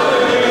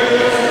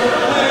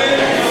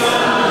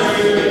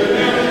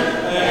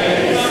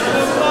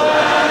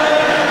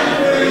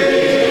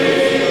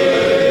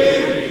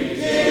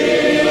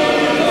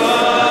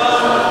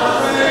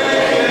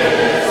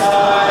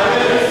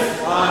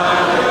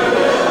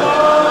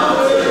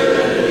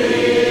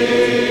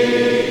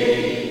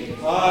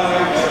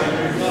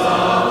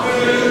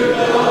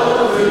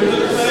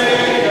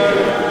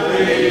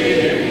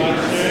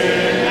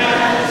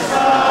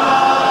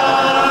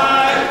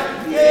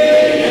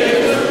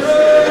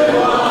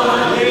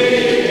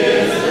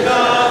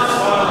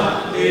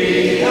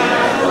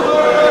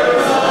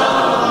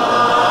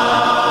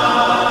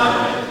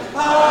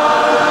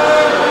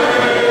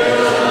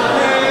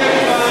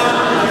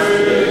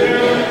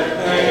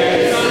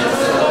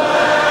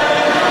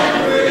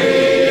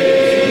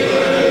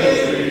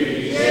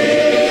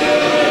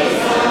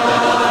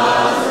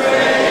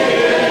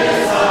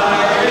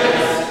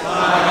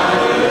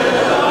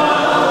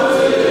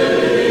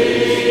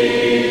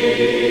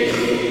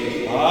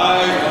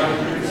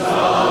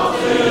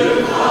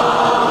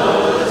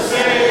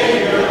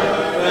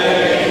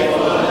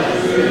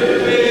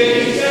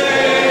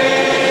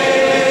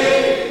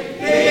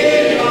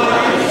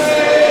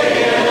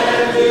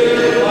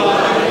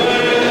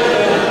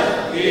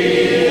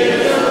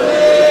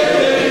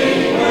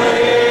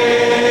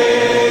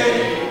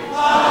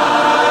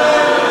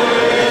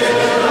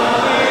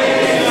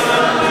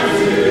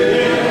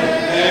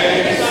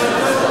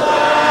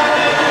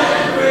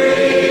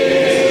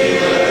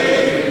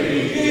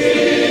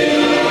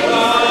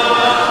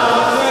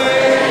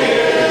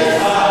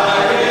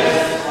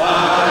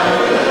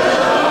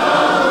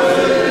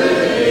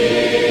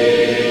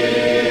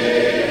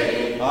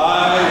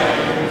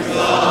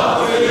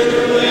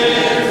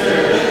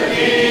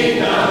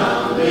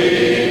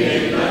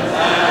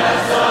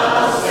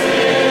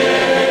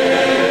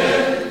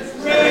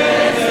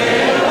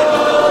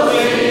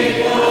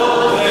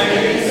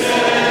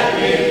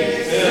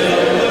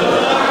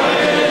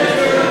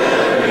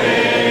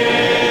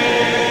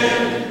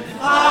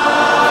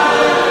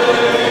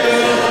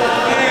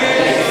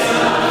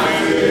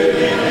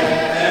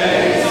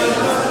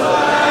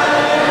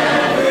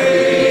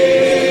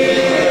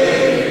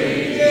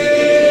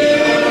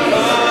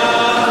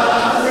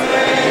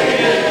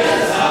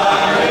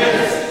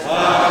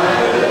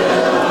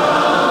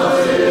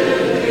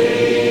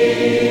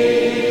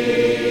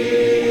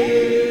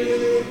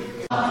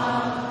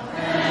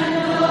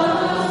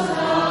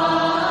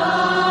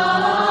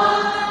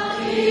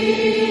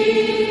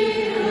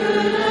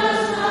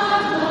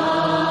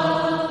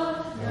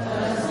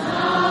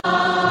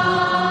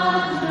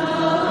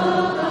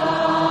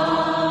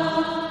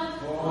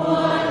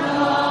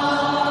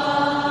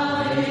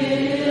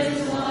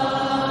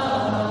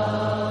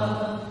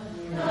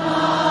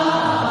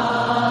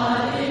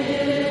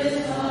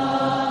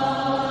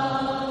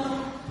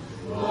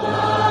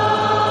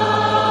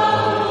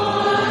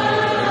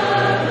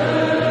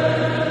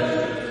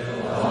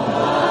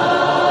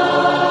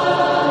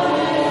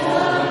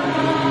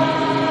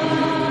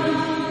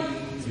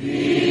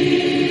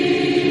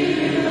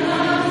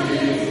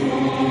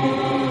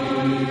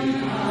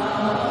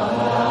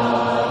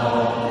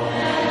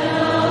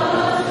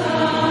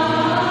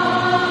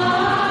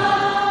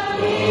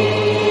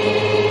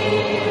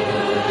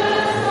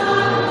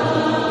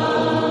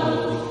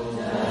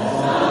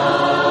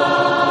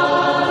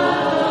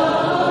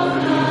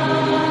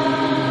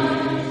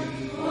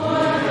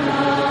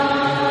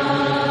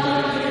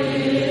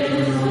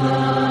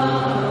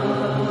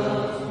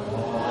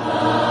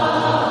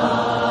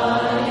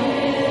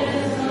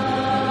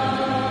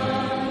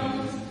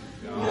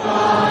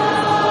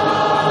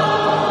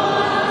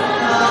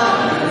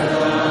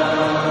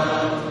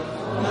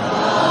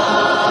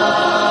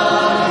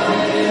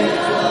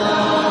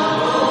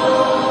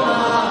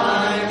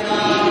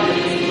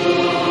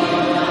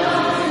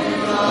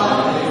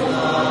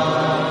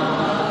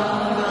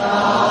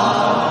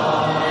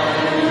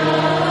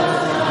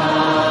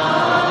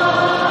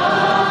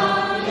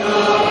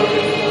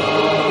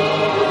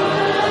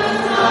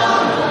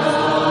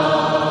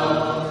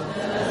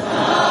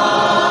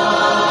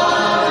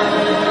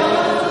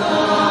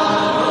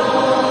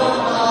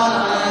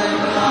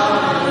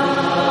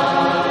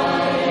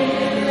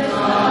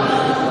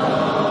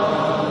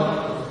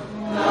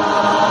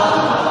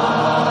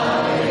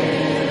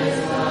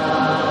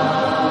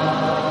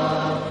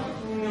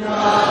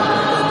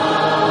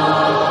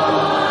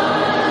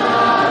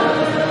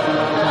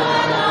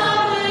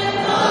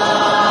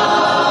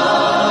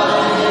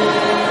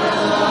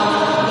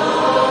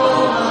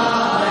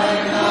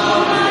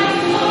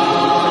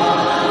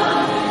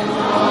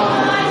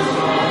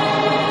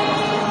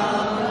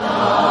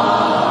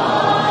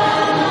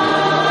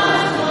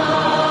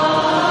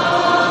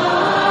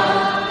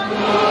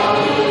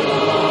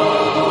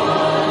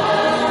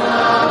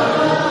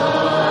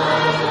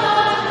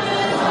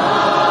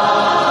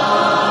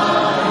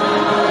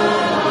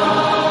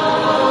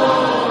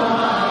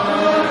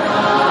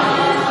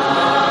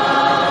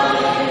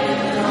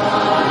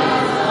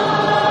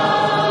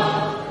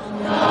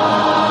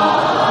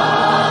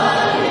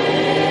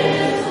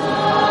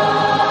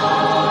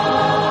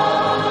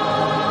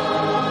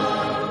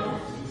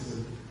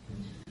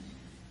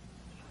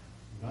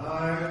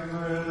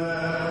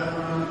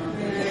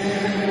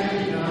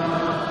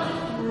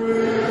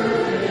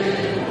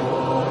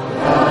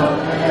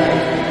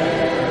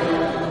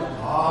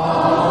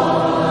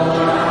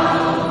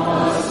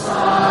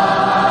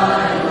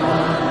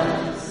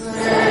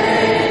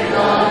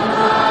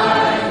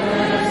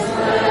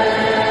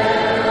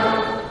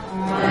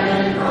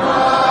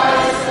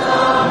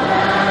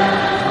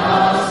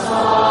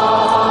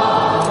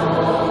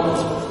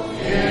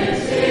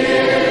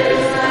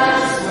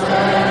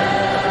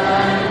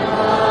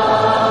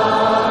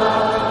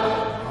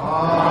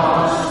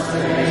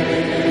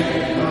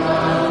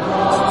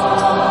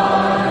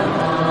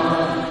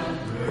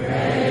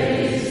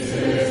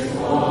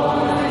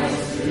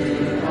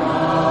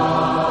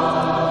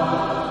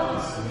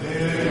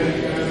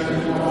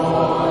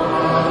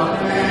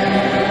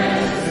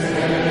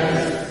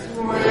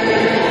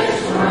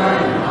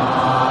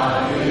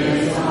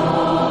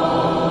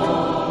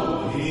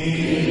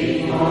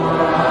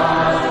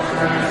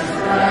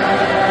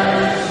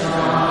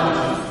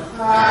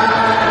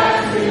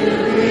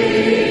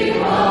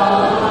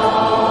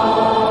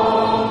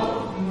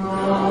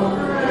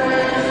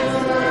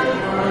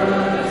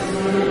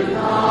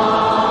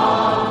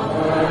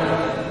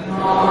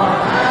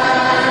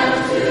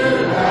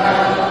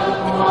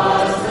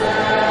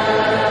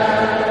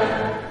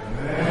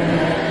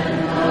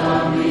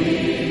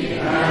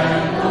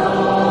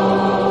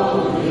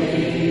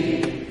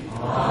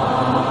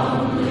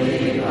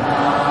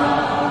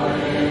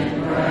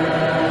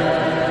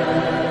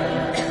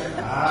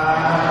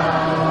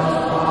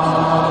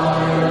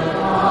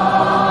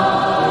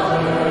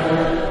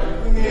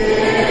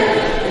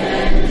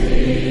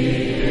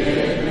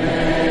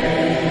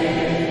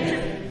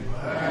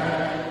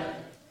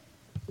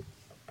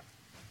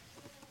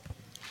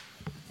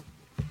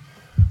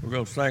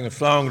 sing a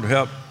song to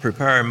help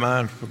prepare our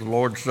minds for the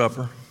Lord's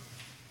Supper.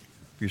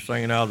 If you're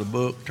singing out of the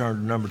book, turn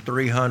to number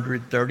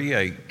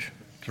 338.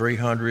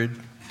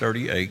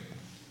 338.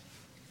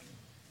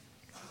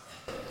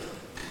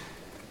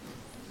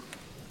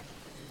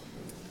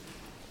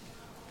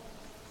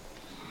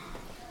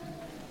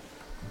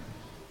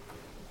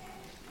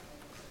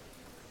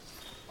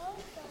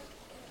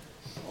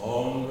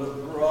 On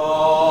the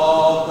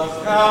cross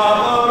of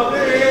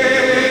Calvary,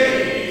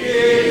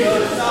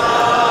 Jesus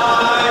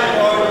died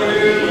for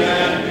you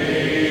and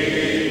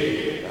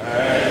me,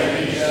 and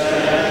He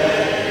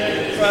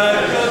shed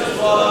precious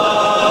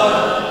blood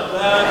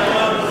that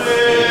from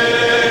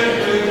sin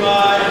we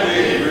might be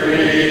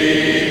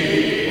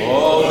free.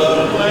 Oh, the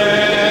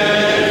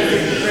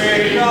cleansing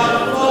stream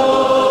doth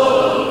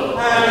flow,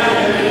 and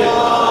His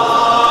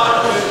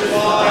blood is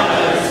white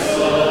as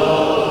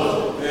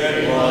snow. It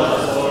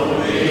was for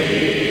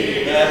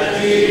me that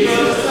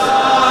Jesus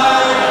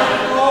died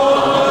on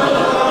the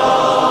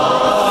cross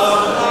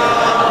of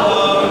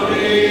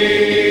Calvary.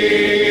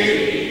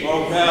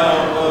 Oh,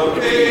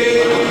 Calvary,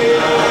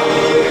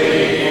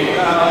 oh,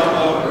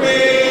 Calvary.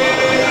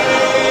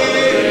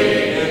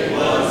 It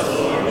was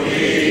for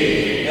me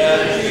that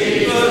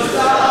Jesus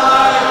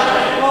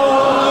died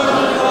on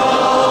the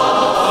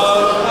cross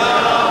of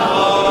Calvary.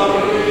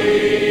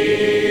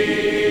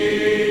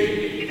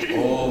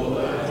 Oh,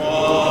 the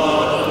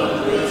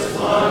wondrous,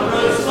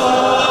 wondrous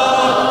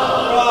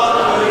love brought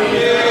to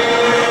Him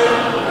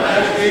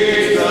as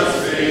Jesus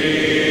be.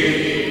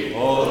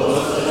 Oh,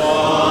 the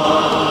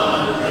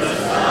wondrous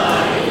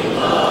kind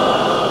love as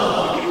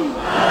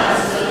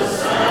the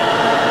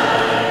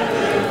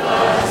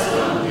sacrifice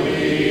of me.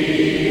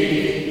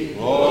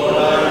 Lord,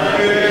 I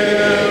give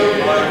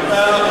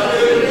myself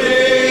to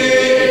Thee.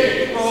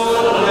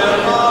 Oh, that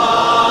body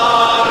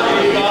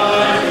thine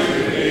to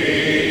Thee. It was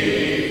for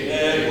me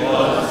that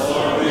blood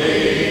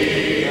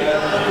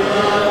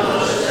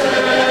was shed on the cross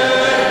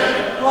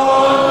of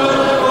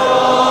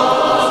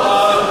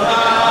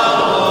Calvary.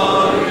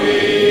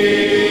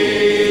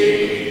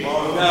 On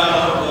Calvary,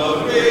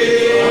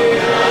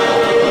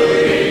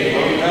 on Calvary,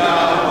 on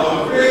Calvary.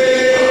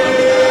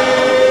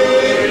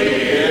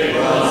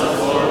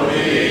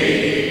 It was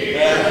for me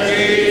that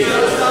Jesus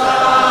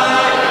died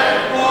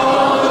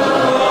on the cross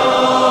of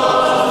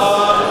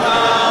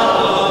Calvary.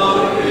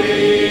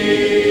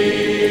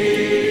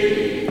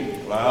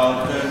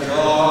 Clouds and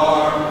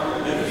dark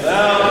and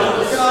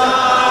clouded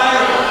sky,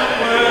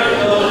 when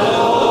the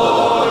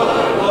Lord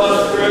was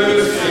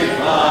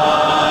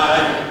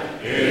crucified.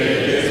 In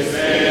His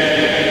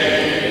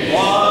name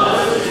was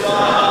His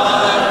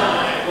life,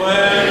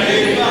 when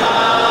He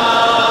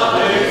bowed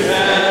His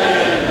head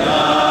and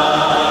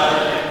died.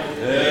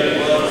 It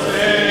was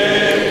His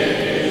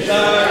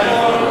that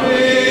for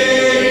me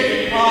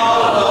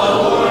all the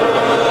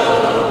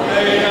world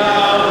made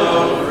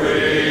out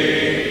free.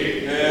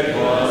 It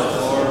was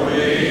for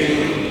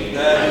me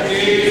that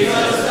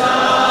Jesus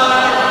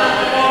died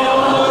on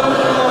the cross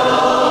of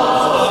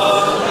Calvary.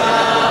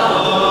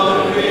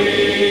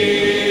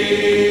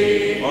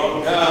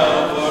 On Calvary, on Calvary, it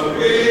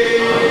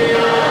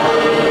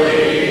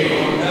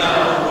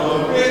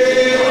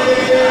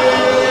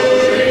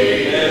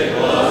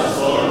was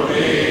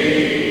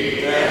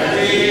for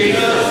me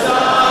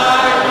that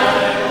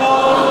Jesus died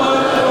on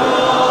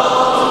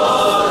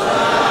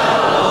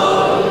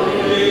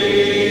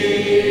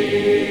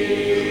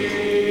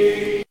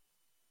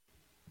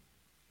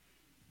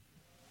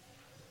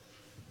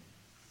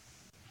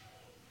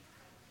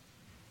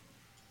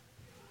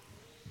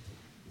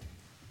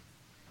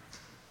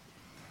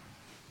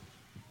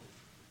the cross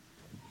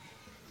of Calvary.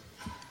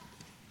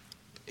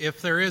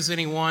 If there is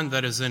anyone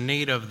that is in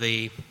need of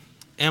the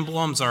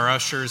emblems, our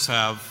ushers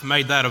have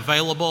made that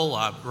available.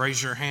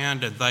 Raise your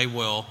hand and they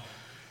will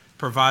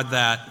provide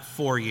that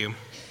for you.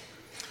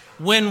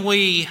 When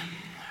we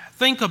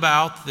think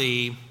about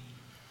the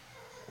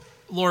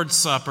Lord's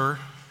Supper,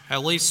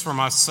 at least for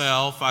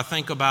myself, I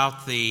think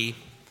about the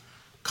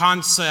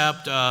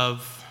concept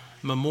of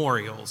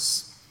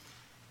memorials.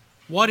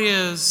 What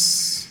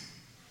is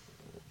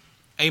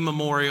a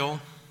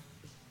memorial?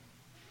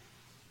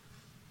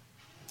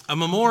 A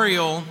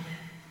memorial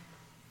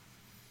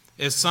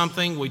is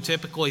something we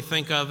typically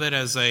think of it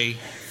as a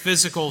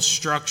physical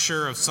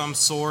structure of some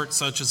sort,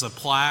 such as a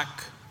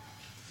plaque,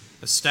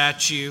 a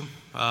statue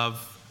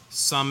of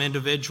some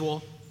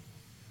individual.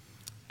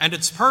 And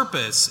its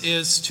purpose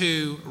is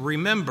to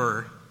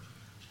remember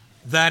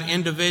that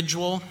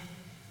individual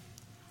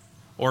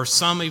or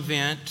some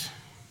event.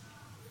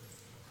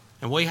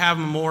 And we have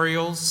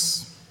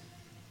memorials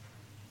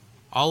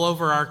all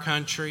over our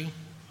country,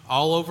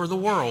 all over the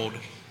world,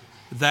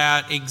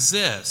 that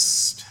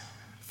exist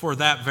for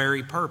that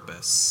very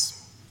purpose.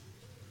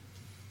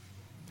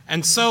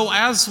 And so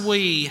as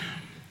we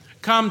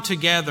come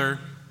together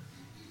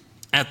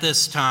at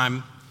this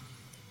time,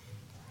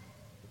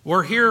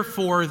 we're here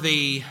for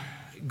the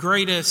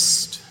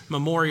greatest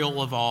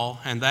memorial of all,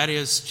 and that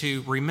is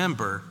to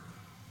remember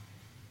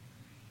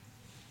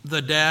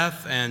the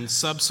death and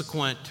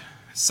subsequent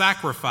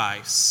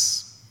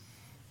sacrifice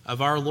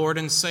of our Lord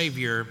and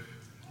Savior,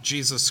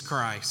 Jesus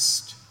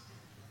Christ,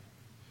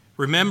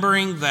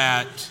 remembering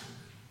that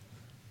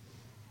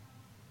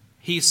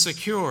he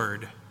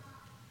secured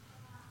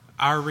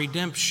our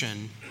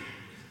redemption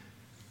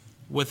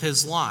with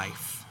his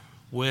life,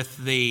 with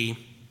the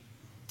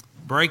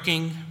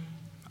breaking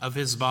of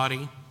his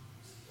body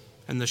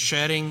and the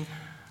shedding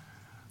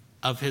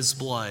of his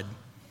blood.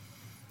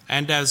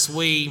 And as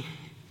we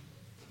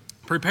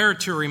prepare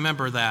to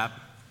remember that,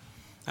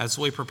 as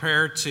we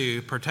prepare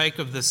to partake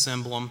of this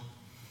emblem,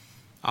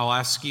 I'll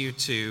ask you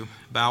to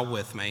bow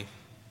with me.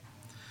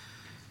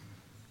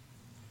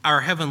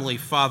 Our Heavenly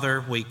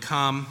Father, we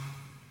come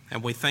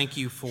and we thank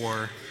you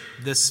for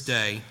this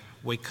day.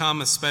 We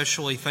come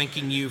especially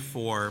thanking you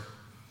for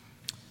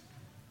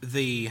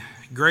the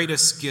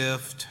greatest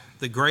gift,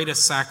 the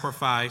greatest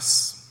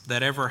sacrifice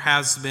that ever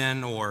has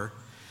been or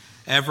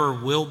ever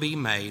will be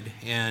made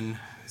in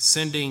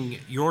sending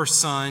your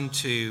Son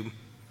to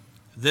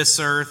this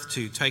earth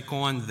to take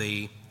on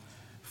the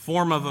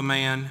form of a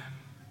man,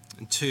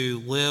 to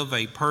live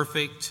a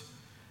perfect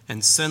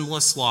and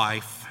sinless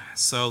life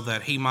so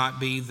that he might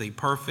be the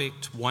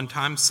perfect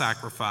one-time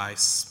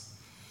sacrifice,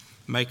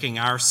 making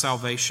our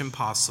salvation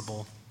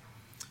possible.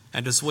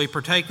 And as we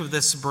partake of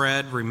this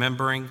bread,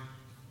 remembering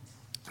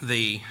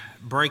the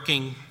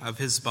breaking of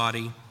his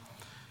body,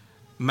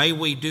 may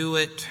we do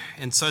it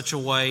in such a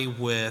way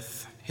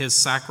with his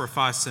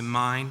sacrifice in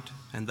mind,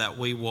 and that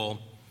we will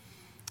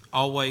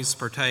always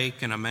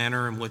partake in a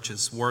manner in which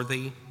is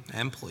worthy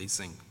and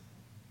pleasing.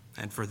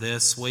 And for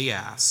this we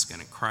ask,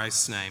 and in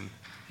Christ's name,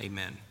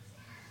 amen.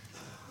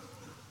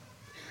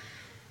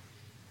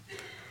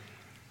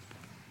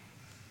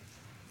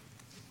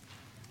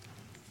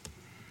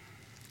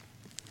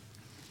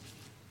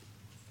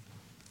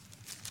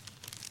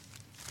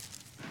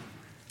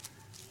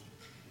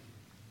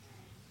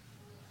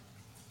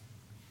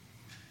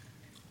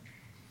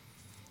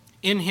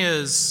 In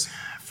his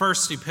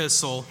first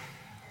epistle,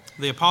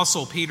 the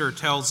Apostle Peter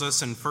tells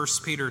us in 1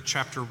 Peter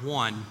chapter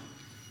 1,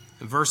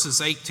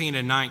 verses 18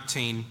 and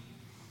 19,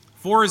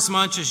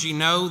 "Forasmuch as you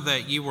know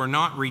that you were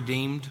not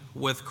redeemed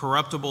with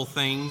corruptible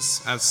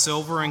things as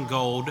silver and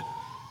gold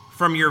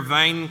from your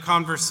vain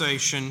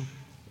conversation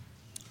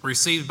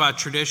received by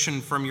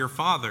tradition from your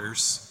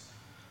fathers,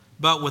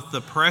 but with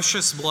the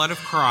precious blood of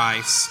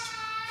Christ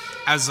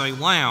as a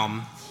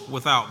lamb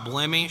without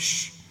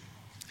blemish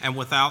and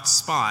without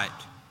spot,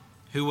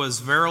 who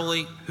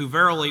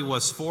verily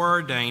was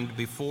foreordained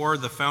before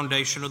the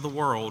foundation of the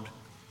world,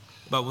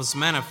 but was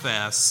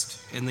manifest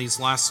in these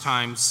last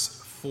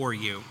times for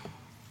you."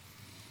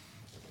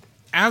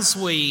 As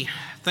we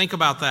think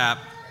about that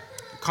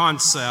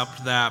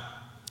concept, that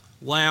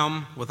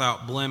lamb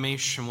without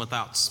blemish and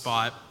without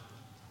spot,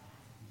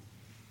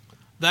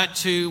 that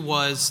too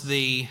was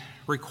the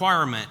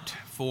requirement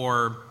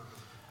for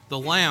the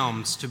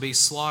lambs to be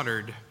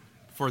slaughtered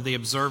for the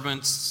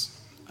observance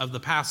of the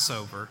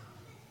Passover.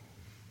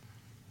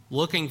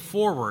 Looking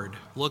forward,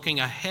 looking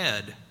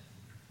ahead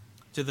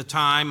to the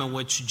time in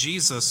which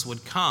Jesus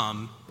would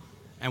come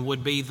and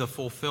would be the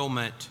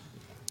fulfillment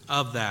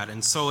of that.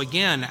 And so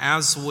again,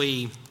 as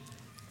we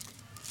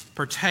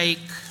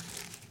partake,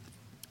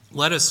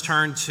 let us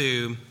turn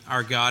to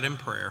our God in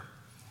prayer.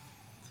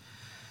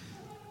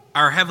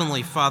 Our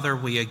Heavenly Father,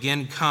 we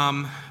again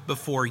come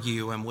before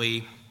you, and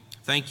we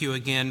thank you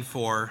again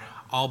for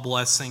all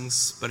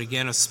blessings, but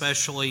again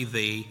especially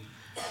the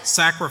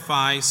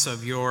sacrifice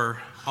of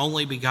your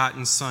only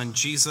begotten Son,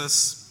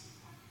 Jesus,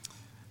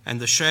 and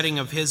the shedding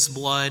of his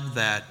blood,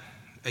 that,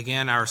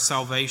 again, our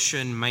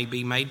salvation may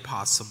be made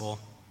possible.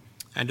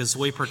 And as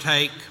we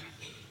partake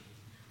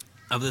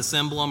of this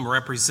emblem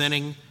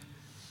representing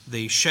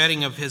the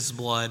shedding of his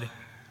blood,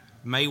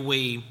 may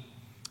we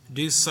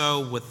do so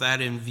with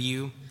that in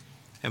view,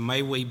 and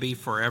may we be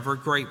forever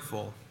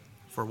grateful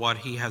for what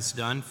he has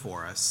done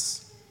for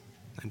us.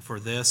 And for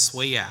this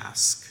we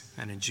ask,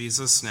 and in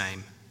Jesus'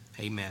 name,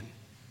 amen.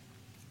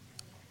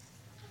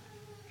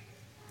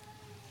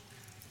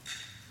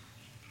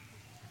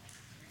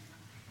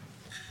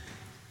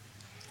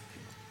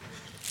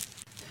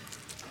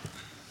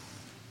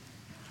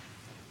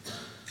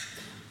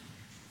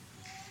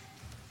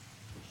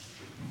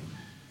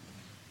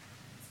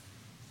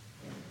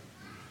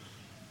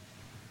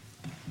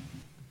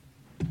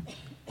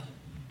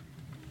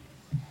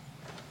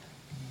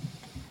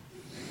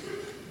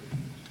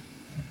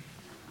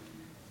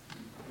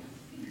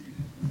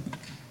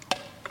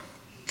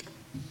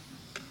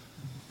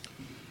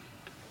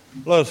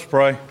 Let us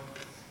pray.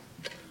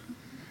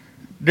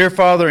 Dear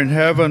Father in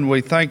heaven,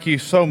 we thank you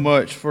so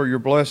much for your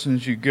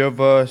blessings you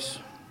give us.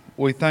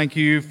 We thank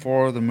you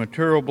for the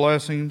material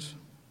blessings.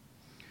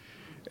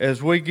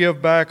 As we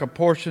give back a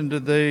portion to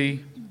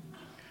thee,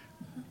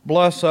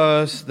 bless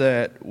us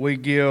that we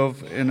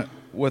give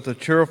with a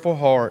cheerful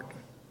heart.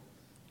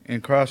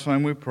 In Christ's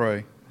name we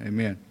pray.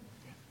 Amen.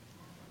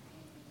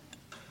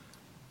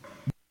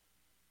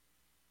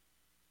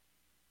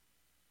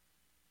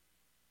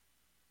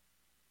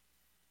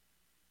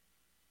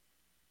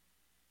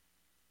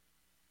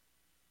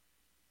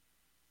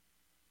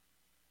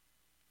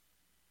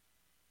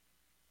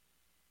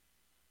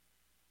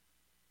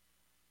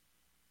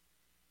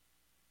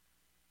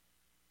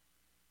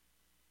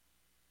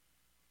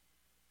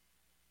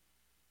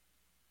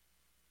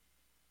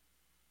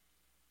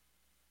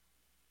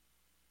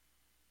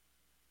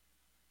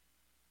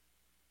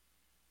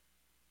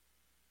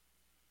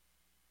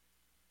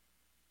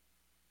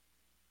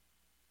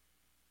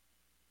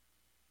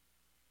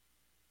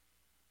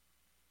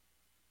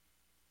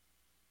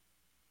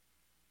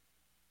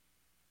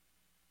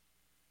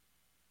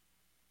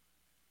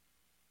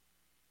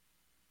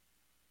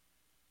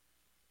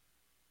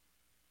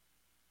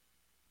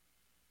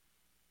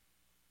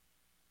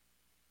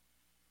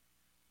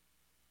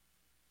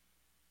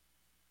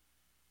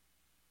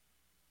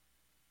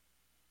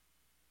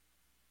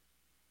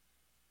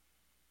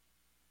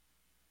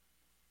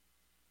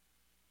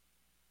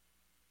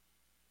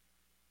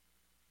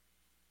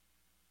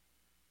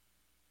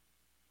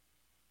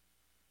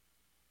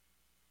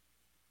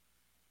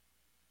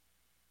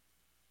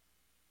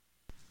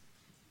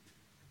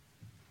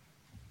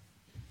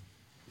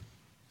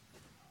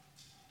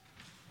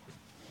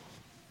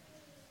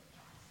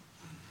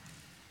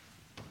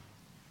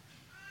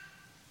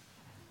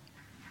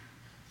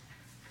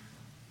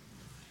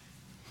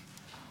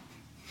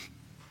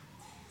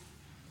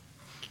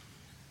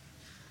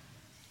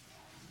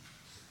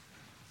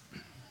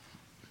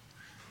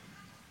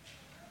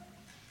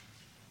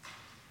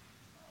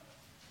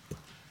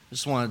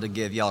 Just wanted to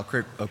give y'all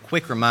a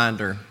quick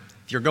reminder.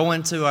 If you're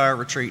going to our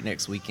retreat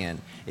next weekend,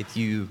 if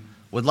you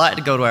would like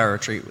to go to our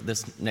retreat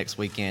this next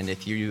weekend,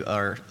 if you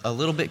are a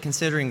little bit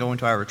considering going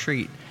to our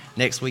retreat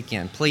next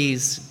weekend,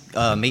 please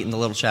meet in the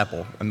little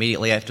chapel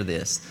immediately after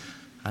this.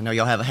 I know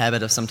y'all have a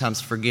habit of sometimes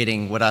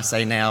forgetting what I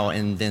say now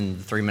and then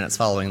the 3 minutes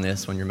following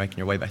this when you're making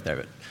your way back there.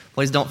 But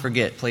please don't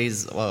forget.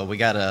 Please, we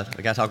gotta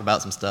talk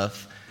about some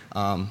stuff.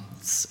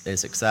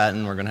 It's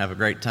exciting. We're gonna have a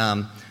great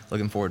time.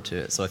 Looking forward to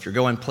it. So if you're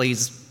going,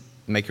 please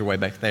make your way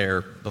back there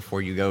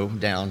before you go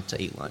down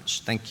to eat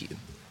lunch. Thank you.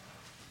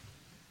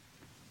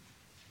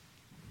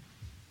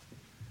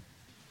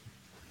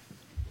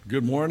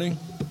 Good morning.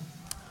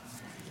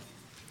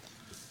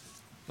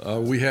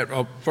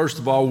 First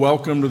of all,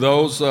 welcome to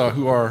those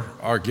who are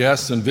our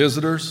guests and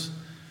visitors.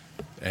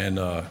 And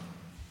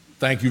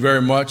thank you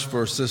very much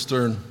for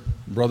Sister and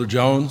Brother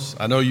Jones.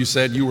 I know you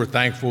said you were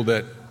thankful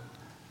that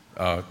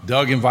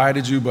Doug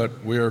invited you,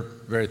 but we're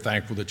very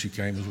thankful that you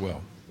came as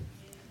well.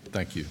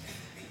 Thank you.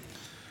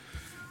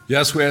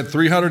 Yes, we had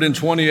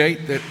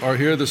 328 that are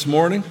here this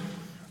morning.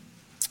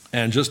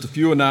 And just a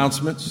few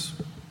announcements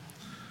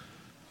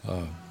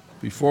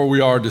before we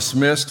are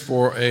dismissed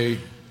for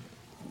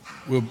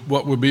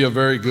what would be a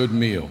very good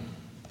meal.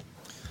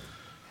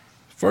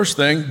 First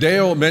thing,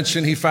 Dale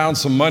mentioned he found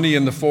some money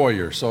in the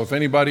foyer. So if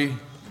anybody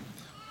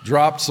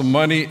dropped some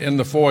money in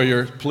the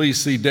foyer,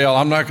 please see Dale.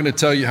 I'm not going to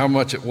tell you how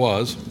much it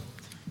was.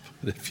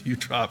 But if you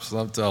drop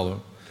some, tell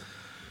him.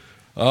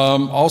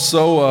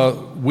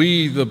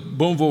 We, the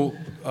Boonville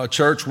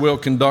Church, will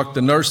conduct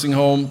the nursing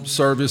home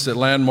service at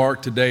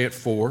Landmark today at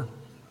 4.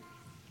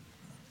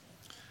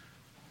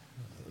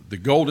 The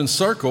Golden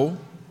Circle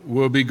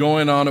will be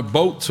going on a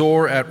boat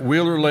tour at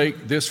Wheeler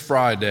Lake this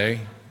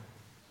Friday.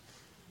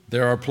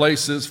 There are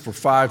places for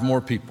 5 more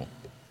people.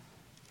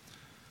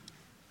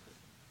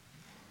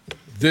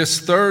 This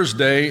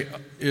Thursday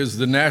is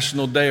the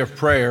National Day of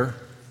Prayer,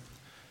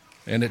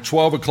 and at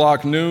 12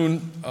 o'clock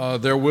noon,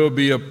 there will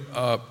be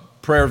a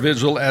prayer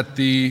vigil at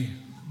the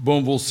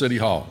Boonville City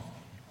Hall.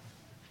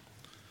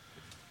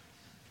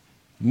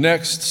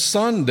 Next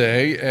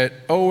Sunday at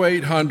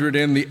 0800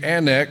 in the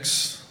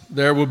annex,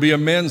 there will be a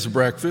men's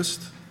breakfast.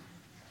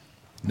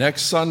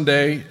 Next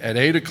Sunday at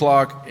 8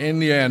 o'clock in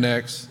the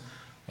annex,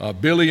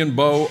 Billy and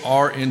Bo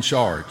are in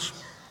charge.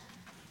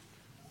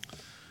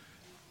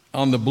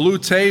 On the blue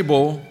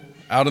table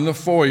out in the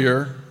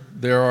foyer,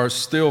 there are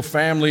still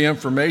family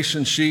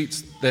information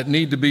sheets that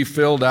need to be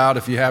filled out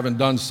if you haven't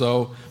done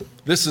so.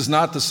 This is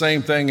not the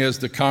same thing as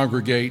the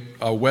Congregate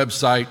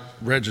website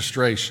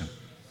registration.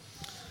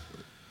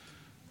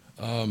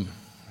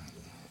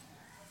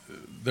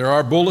 There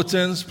are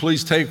bulletins.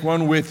 Please take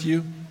one with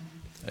you.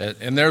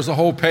 And there's a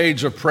whole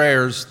page of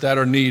prayers that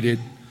are needed.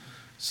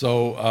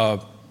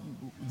 So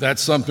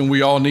that's something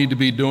we all need to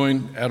be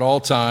doing at all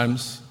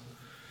times,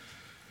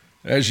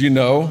 as you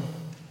know.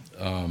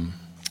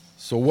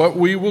 So what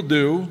we will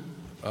do,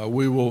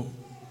 we will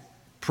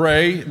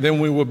pray, then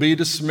we will be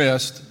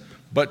dismissed.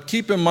 But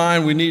keep in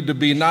mind, we need to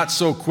be not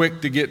so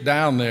quick to get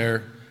down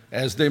there,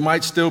 as they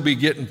might still be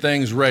getting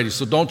things ready.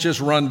 So don't just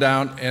run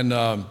down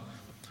and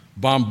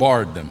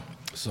bombard them.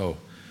 So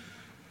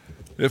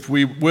if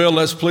we will,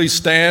 let's please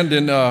stand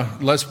and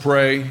let's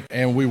pray,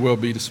 and we will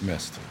be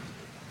dismissed.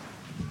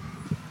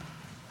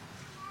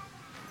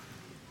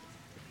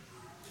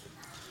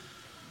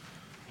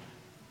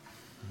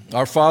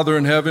 Our Father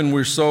in heaven,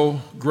 we're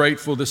so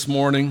grateful this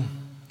morning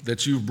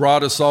that you've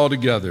brought us all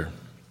together.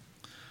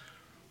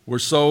 We're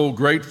so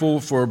grateful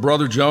for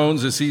Brother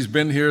Jones as he's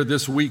been here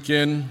this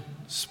weekend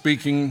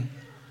speaking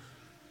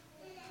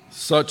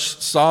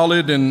such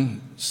solid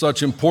and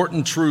such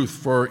important truth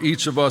for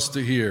each of us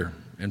to hear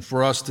and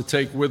for us to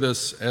take with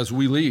us as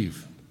we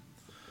leave.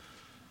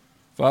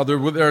 Father,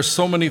 there are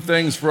so many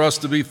things for us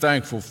to be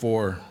thankful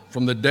for,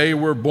 from the day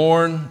we're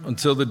born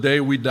until the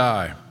day we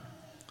die.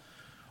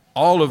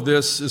 All of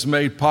this is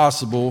made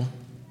possible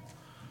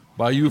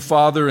by you,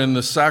 Father, and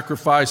the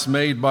sacrifice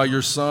made by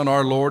your Son,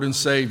 our Lord and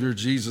Savior,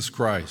 Jesus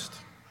Christ.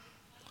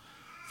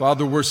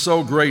 Father, we're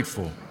so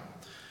grateful.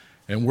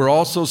 And we're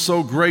also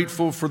so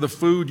grateful for the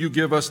food you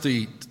give us to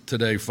eat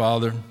today,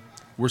 Father.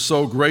 We're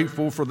so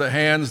grateful for the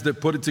hands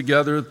that put it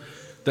together,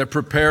 that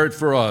prepare it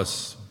for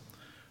us.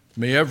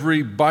 May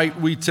every bite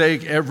we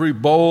take, every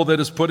bowl that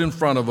is put in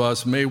front of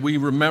us, may we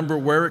remember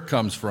where it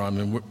comes from,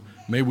 and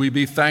may we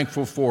be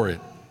thankful for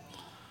it.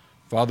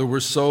 Father, we're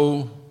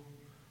so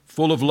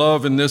full of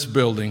love in this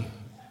building,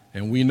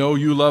 and we know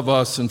you love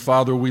us, and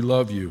Father, we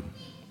love you.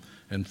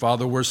 And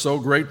Father, we're so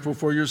grateful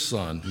for your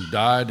Son who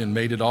died and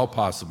made it all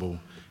possible.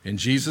 In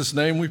Jesus'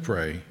 name we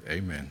pray,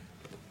 amen.